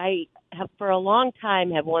 I have for a long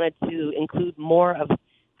time have wanted to include more of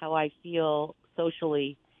how I feel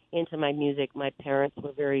socially into my music. My parents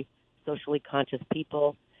were very socially conscious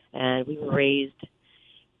people, and we were raised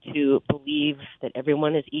to believe that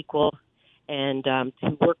everyone is equal and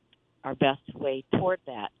to work our best way toward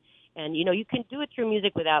that. And, you know, you can do it through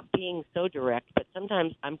music without being so direct, but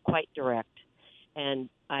sometimes I'm quite direct, and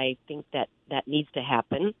I think that needs to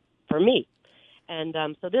happen for me. And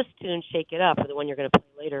so this tune, Shake It Up, or the one you're going to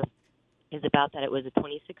play later, is about that. It was a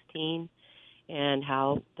 2016 and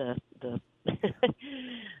how the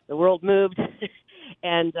the world moved.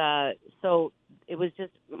 And so it was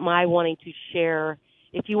just my wanting to share.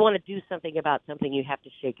 If you want to do something about something, you have to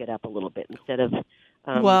shake it up a little bit instead of...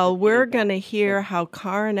 well, we're going to hear how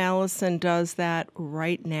Karrin Allyson does that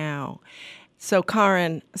right now. So,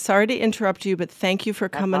 Karrin, sorry to interrupt you, but thank you for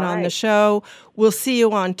coming on the show. We'll see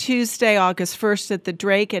you on Tuesday, August 1st at the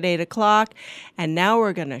Drake at 8 o'clock. And now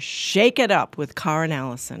we're going to shake it up with Karrin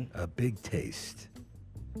Allyson. A big taste.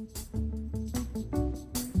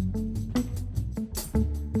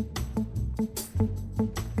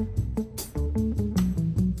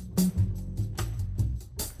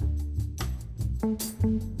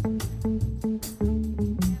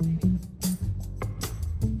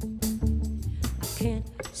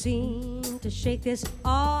 Seem to shake this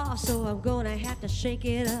off, so I'm gonna have to shake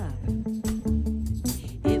it up.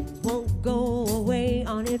 It won't go away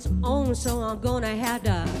on its own, so I'm gonna have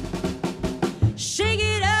to shake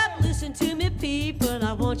it up. Listen to me, people,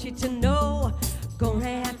 I want you to know,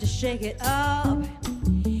 gonna have to shake it up.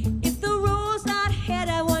 If the road's not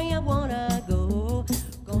headed where you wanna go,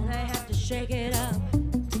 gonna have to shake it up.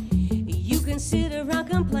 You can sit around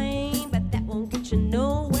complain, but that won't get you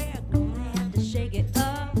nowhere. Gonna have to shake it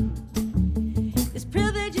up.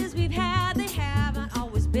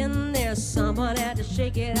 Someone had to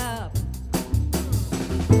shake it up.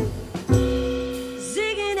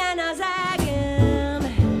 Zigging and a zagging,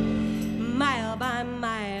 mile by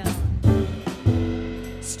mile.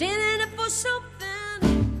 Standing up for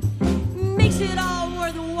something makes it all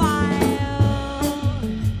worthwhile.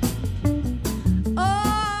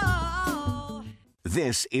 Oh.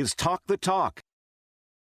 This is Talk the Talk.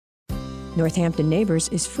 Northampton Neighbors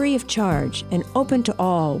is free of charge and open to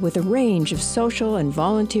all with a range of social and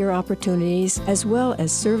volunteer opportunities, as well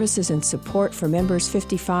as services and support for members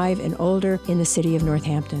 55 and older in the city of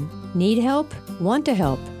Northampton. Need help? Want to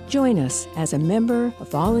help? Join us as a member, a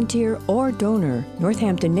volunteer, or donor.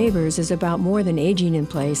 Northampton Neighbors is about more than aging in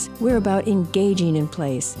place. We're about engaging in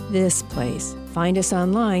place, this place. Find us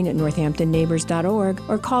online at northamptonneighbors.org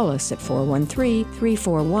or call us at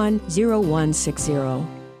 413-341-0160.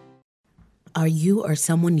 Are you or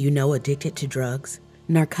someone you know addicted to drugs?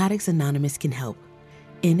 Narcotics Anonymous can help.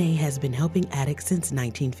 NA has been helping addicts since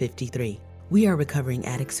 1953. We are recovering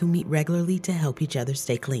addicts who meet regularly to help each other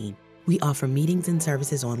stay clean. We offer meetings and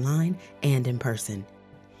services online and in person.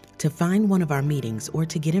 To find one of our meetings or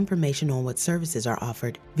to get information on what services are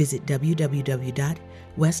offered, visit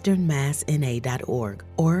www.westernmassna.org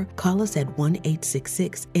or call us at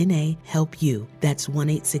 1-866-NA-HELP-YOU. That's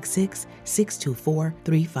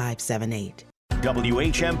 1-866-624-3578.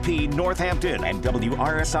 WHMP Northampton and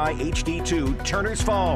WRSI HD2 Turners Falls.